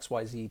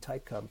XYZ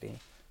Type Company.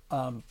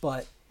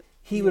 But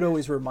he would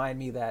always remind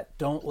me that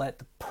don't let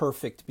the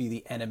perfect be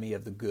the enemy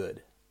of the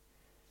good.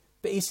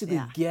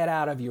 Basically, get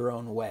out of your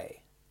own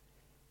way.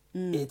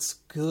 It's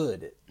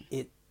good.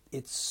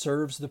 It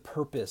serves the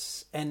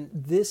purpose. And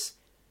this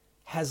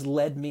has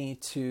led me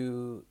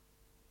to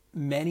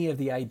many of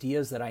the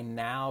ideas that I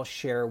now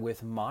share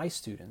with my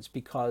students,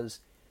 because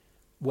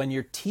when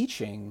you're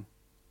teaching,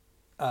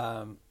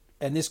 and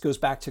this goes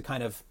back to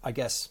kind of, I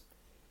guess,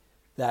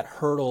 that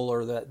hurdle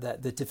or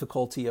the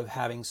difficulty of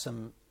having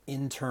some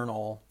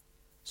internal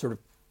sort of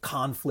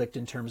conflict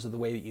in terms of the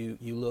way that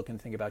you look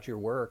and think about your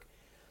work,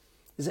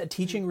 is that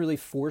teaching really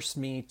forced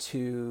me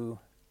to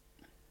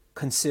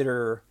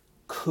consider,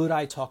 could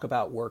I talk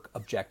about work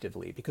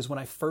objectively? Because when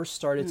I first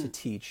started to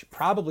teach,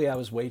 probably I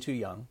was way too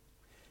young.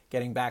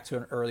 Getting back to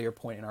an earlier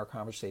point in our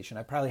conversation,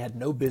 I probably had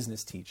no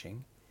business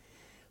teaching.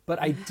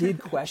 But I did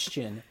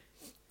question,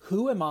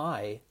 who am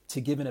I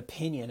to give an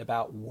opinion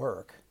about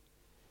work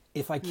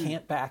if I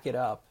can't back it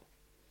up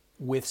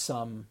with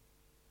some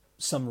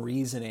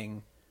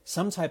reasoning,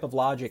 some type of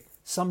logic,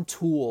 some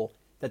tool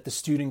that the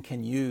student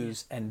can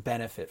use and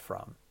benefit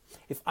from?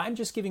 If I'm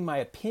just giving my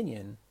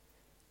opinion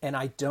and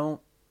I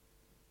don't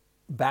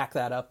back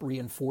that up,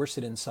 reinforce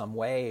it in some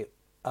way,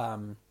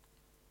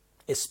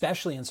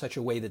 especially in such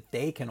a way that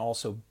they can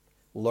also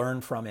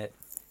learn from it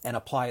and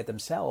apply it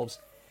themselves,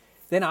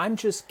 then I'm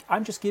just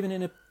giving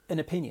an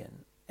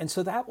opinion. And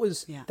so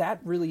that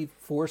really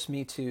forced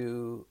me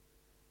to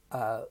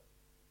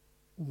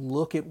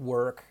look at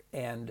work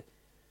and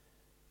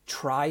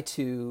try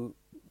to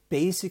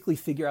basically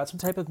figure out some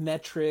type of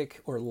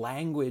metric or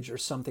language or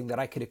something that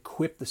I could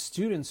equip the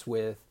students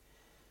with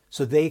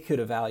so they could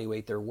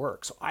evaluate their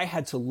work. So I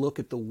had to look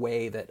at the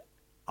way that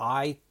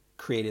I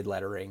created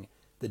lettering,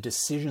 the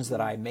decisions that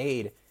I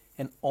made,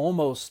 and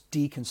almost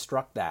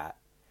deconstruct that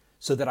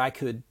so that I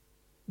could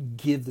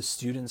give the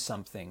students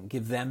something,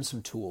 give them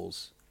some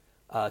tools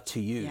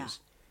to use. Yeah.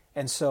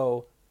 And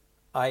so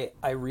I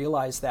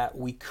realized that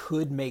we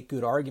could make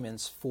good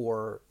arguments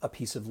for a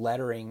piece of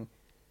lettering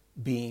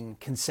being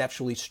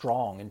conceptually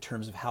strong in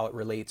terms of how it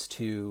relates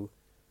to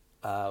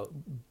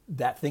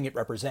that thing it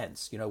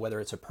represents, whether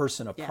it's a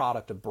person, a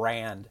product, a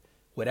brand,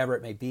 whatever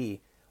it may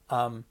be.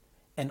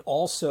 And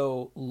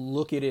also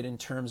look at it in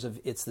terms of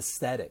its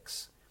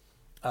aesthetics.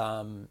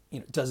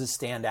 Does it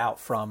stand out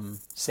from,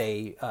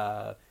 say,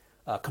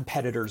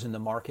 competitors in the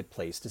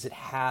marketplace? Does it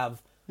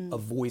have a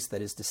voice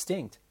that is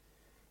distinct?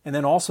 And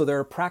then also there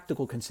are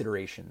practical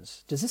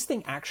considerations. Does this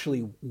thing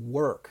actually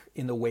work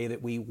in the way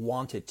that we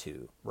want it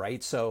to,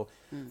 right? So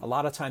a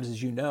lot of times,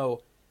 as you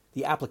know,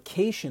 the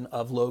application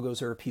of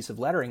logos or a piece of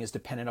lettering is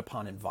dependent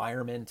upon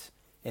environment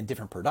and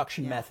different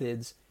production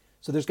methods.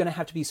 So there's going to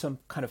have to be some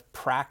kind of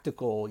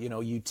practical,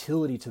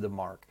 utility to the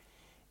mark.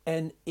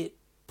 And it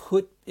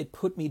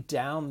put me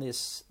down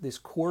this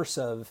course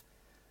of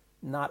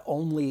not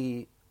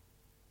only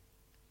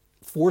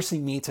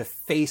forcing me to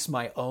face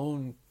my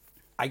own,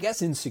 I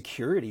guess,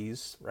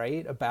 insecurities,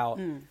 right? About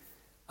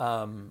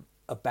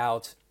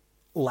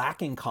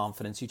lacking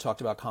confidence. You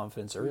talked about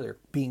confidence earlier.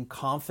 Being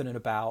confident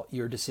about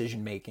your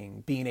decision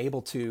making, being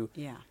able to,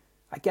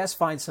 I guess,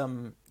 find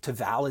some to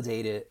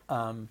validate it.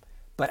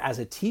 But as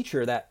a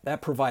teacher,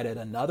 that provided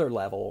another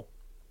level,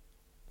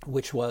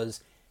 which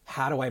was,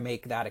 how do I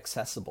make that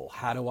accessible?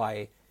 How do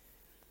I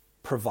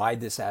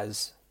provide this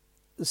as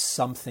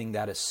something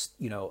that is,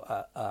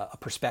 a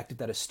perspective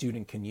that a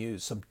student can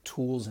use, some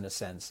tools in a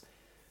sense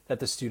that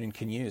the student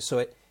can use. So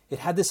it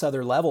had this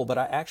other level, but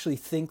I actually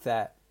think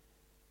that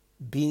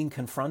being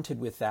confronted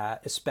with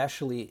that,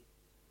 especially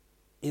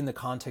in the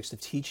context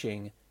of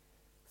teaching,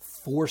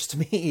 forced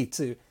me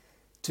to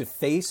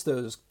face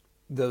those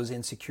those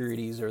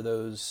insecurities or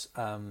those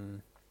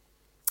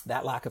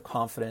that lack of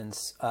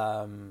confidence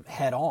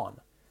head on,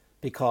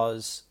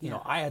 because you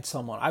know, I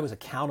was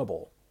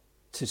accountable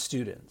to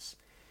students,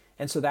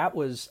 and so that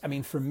was, I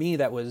mean, for me,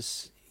 that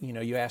was, you know,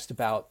 you asked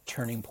about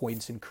turning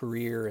points in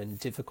career and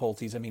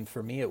difficulties. I mean,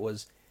 for me, it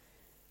was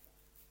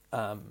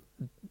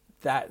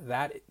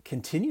that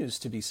continues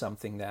to be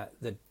something that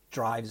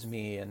drives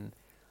me. And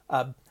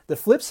the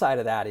flip side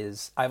of that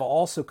is I've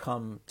also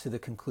come to the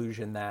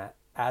conclusion that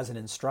as an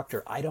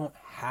instructor, I don't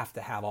have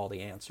to have all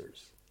the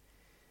answers.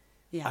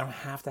 I don't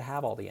have to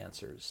have all the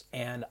answers.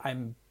 And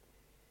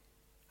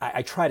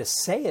I try to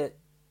say it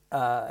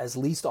as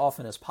least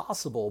often as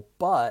possible,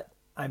 but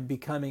I'm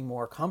becoming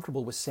more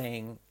comfortable with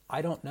saying,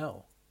 I don't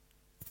know.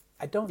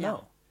 I don't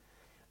know.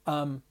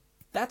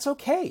 That's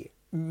okay.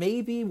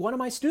 Maybe one of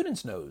my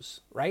students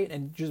knows, right?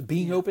 And just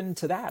being open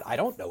to that. I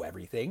don't know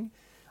everything.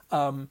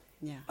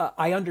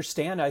 I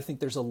understand. I think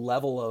there's a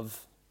level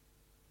of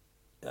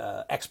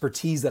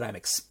expertise that I'm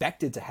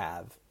expected to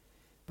have,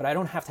 but I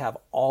don't have to have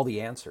all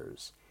the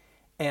answers.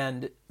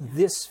 And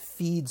this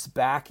feeds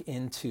back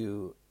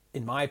into,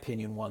 in my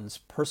opinion, one's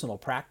personal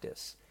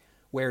practice,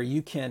 where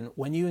you can,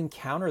 when you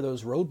encounter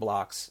those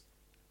roadblocks,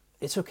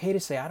 it's okay to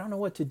say, I don't know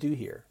what to do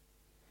here.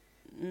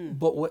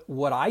 But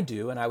what I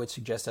do, and I would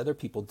suggest other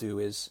people do,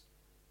 is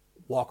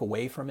walk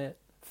away from it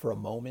for a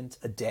moment,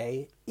 a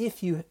day,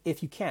 if you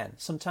can.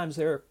 Sometimes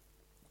there are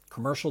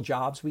commercial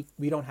jobs,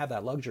 we don't have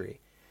that luxury.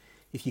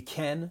 If you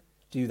can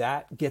do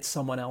that, get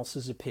someone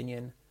else's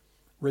opinion,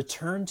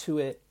 return to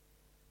it,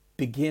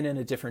 begin in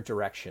a different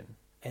direction,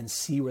 and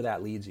see where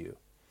that leads you.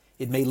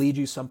 It may lead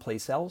you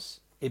someplace else.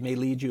 It may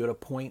lead you at a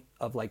point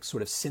of like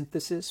sort of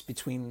synthesis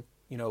between,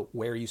 you know,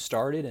 where you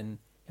started and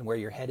where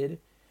you're headed.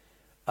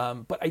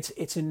 But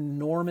it's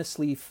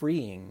enormously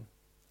freeing,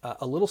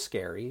 a little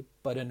scary,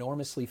 but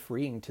enormously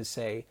freeing to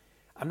say,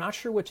 I'm not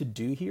sure what to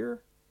do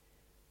here,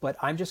 but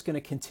I'm just going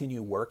to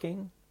continue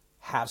working,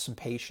 have some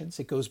patience.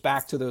 It goes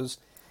back to those,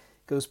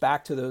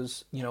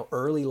 you know,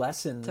 early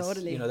lessons,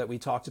 you know, that we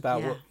talked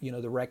about, what, you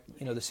know,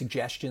 the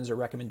suggestions or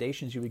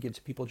recommendations you would give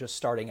to people just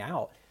starting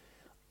out.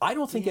 I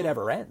don't think it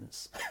ever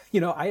ends,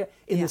 you know,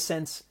 in the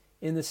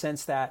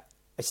sense that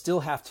I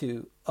still have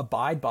to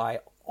abide by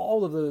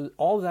all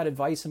of that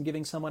advice I'm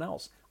giving someone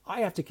else.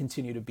 I have to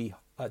continue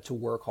to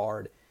work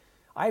hard.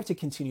 I have to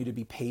continue to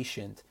be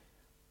patient.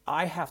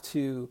 I have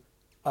to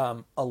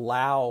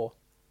allow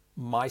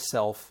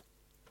myself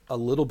a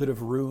little bit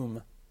of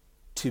room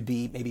to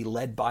be maybe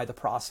led by the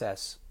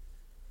process,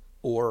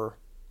 or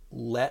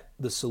let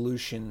the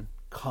solution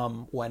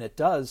come when it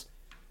does.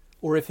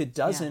 Or if it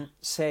doesn't,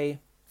 say,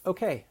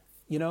 okay,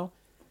 you know,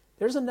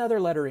 there's another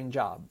lettering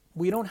job.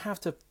 We don't have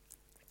to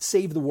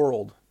save the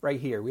world right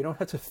here. We don't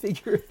have to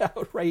figure it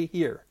out right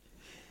here.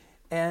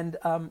 And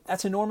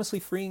that's enormously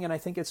freeing. And I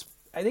think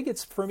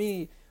it's for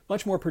me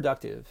much more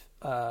productive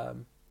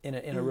in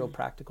a real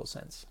practical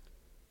sense.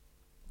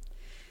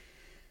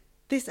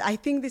 I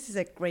think this is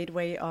a great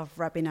way of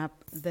wrapping up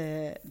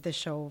the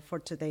show for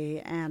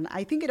today. And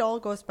I think it all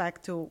goes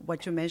back to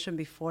what you mentioned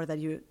before that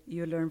you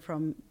learned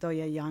from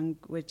Doya Young,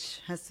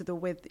 which has to do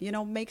with, you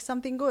know, make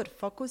something good.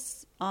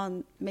 Focus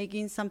on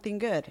making something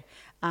good.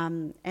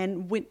 And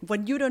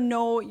when you don't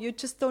know, you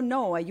just don't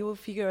know. You will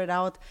figure it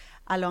out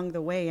along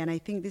the way. And I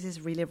think this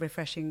is really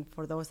refreshing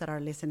for those that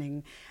are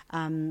listening.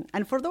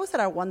 And for those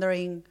that are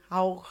wondering,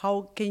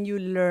 how can you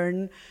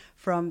learn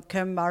from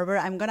Ken Barber,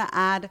 I'm going to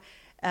add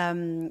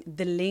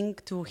the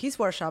link to his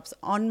workshops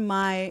on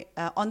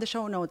the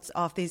show notes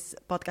of this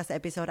podcast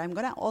episode. I'm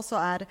going to also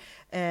add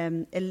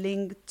a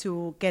link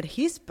to get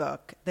his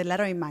book, The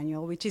Lettering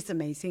Manual, which is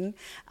amazing,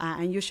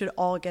 and you should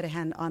all get a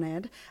hand on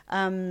it.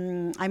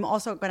 I'm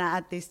also going to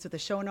add this to the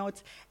show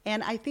notes.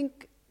 And I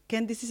think,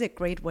 Ken, this is a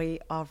great way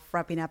of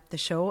wrapping up the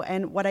show.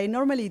 And what I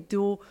normally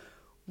do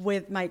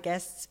with my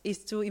guests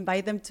is to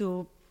invite them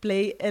to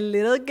play a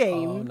little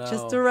game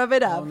just to wrap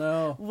it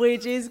up,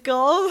 which is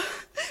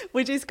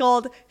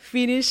called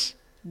Finish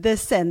the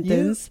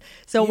Sentence.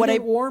 You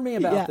didn't warn me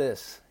about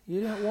this. You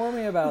didn't warn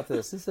me about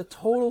this. This is a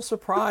total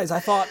surprise. I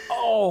thought,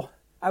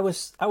 I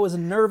was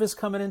nervous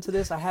coming into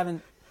this. I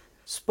haven't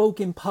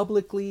spoken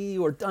publicly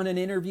or done an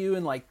interview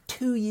in like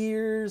 2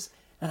 years.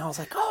 And I was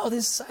like,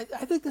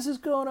 I think this is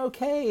going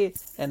okay.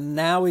 And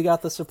now we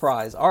got the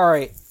surprise. All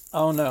right.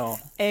 Oh no.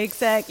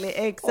 Exactly.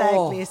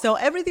 Oh. So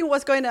everything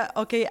was going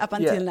okay up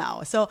until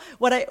now. So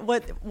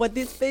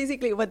this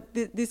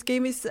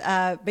game is,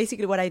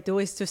 basically what I do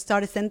is to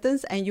start a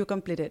sentence and you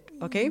complete it.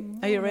 Okay?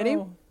 Are you ready?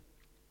 No.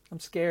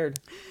 I'm scared.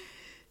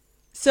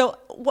 So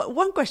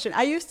one question,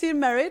 are you still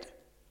married?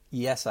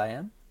 Yes, I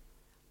am.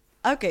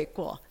 Okay,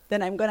 cool.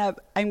 Then I'm gonna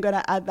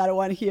add that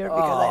one here because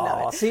I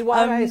love it. See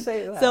why I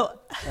say that?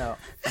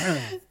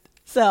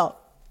 So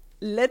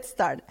let's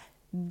start.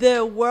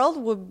 The world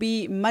would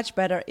be much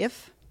better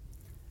if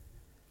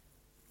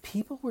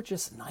people were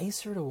just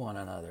nicer to one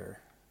another.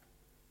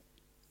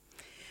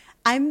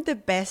 I'm the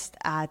best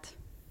at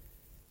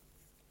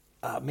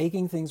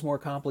making things more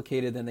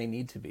complicated than they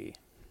need to be.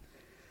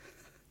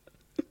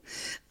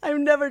 I've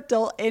never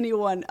told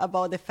anyone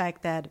about the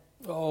fact that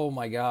Oh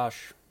my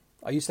gosh.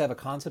 I used to have a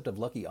concept of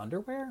lucky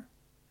underwear.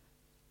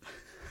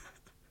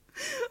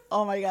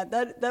 Oh my God,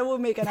 that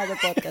would make another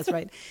podcast,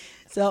 right?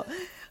 So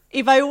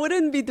if I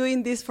wouldn't be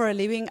doing this for a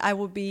living, I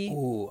would be...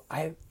 Ooh,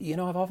 I've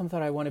often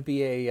thought I want to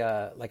be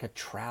like a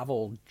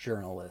travel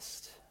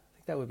journalist. I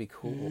think that would be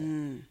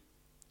cool.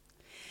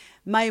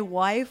 My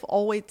wife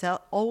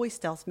always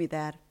tells me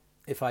that.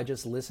 If I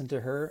just listen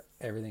to her,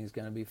 everything's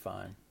going to be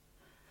fine.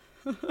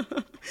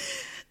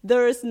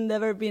 There's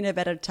never been a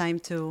better time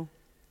to...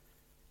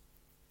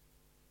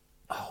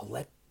 Oh,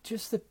 let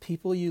just the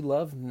people you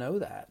love know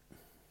that.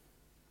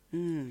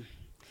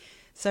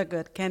 So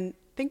good. Ken,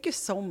 thank you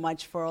so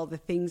much for all the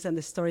things and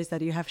the stories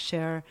that you have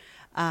shared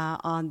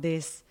on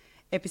this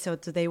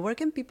episode today. Where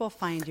can people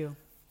find you?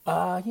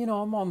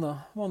 I'm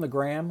on the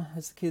gram,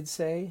 as the kids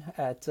say,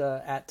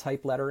 at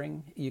Type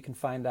Lettering. You can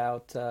find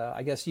out.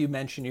 I guess you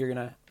mentioned you're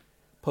gonna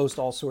post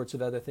all sorts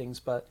of other things,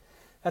 but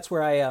that's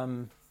where I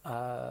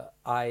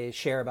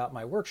share about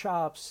my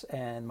workshops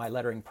and my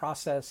lettering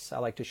process. I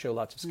like to show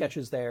lots of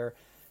sketches there,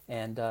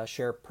 and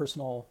share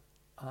personal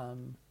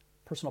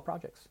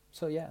projects.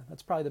 So yeah,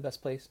 that's probably the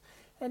best place.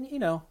 And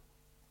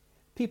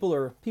people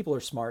are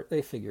smart.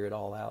 They figure it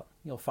all out.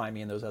 You'll find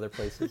me in those other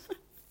places.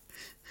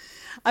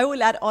 I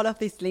will add all of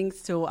these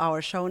links to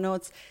our show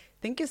notes.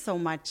 Thank you so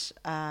much,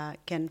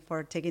 Ken,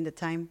 for taking the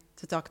time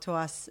to talk to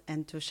us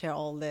and to share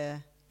all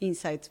the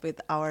insights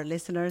with our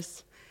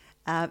listeners.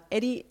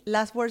 Any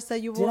last words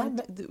that you would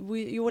like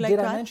to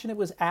add? I mention it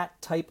was at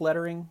Type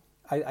Lettering?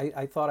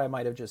 I thought I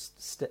might have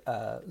just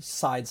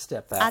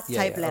sidestepped that. At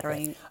Type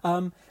Lettering.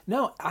 Okay.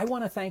 No, I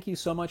want to thank you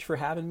so much for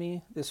having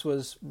me. This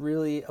was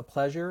really a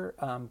pleasure.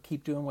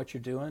 Keep doing what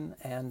you're doing,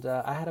 and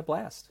I had a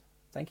blast.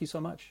 Thank you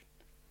so much.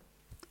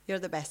 You're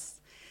the best.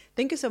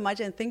 Thank you so much,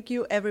 and thank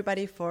you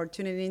everybody for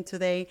tuning in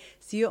today.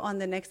 See you on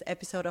the next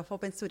episode of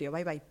Open Studio.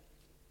 Bye-bye.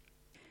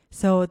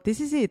 So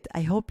this is it.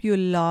 I hope you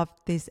loved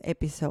this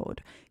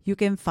episode. You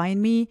can find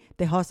me,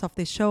 the host of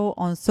the show,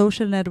 on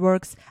social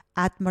networks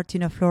at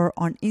Martina Flor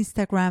on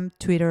Instagram,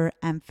 Twitter,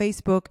 and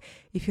Facebook.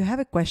 If you have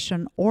a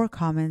question or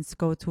comments,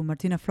 go to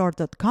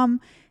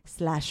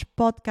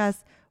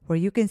martinaflor.com/podcast, where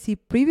you can see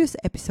previous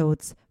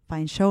episodes,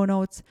 find show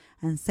notes,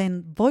 and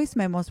send voice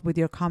memos with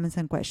your comments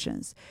and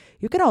questions.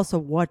 You can also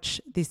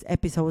watch these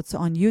episodes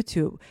on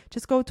YouTube.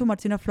 Just go to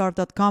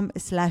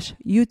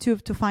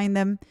martinaflor.com/YouTube to find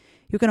them.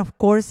 You can, of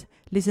course,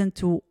 listen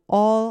to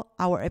all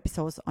our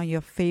episodes on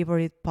your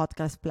favorite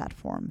podcast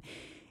platform.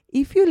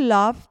 If you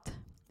loved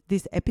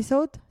this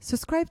episode,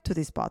 subscribe to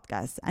this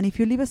podcast. And if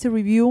you leave us a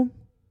review,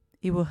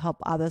 it will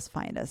help others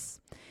find us.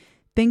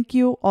 Thank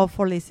you all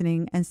for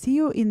listening, and see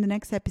you in the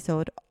next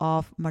episode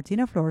of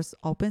Martina Flor's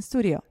Open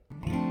Studio.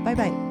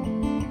 Bye-bye.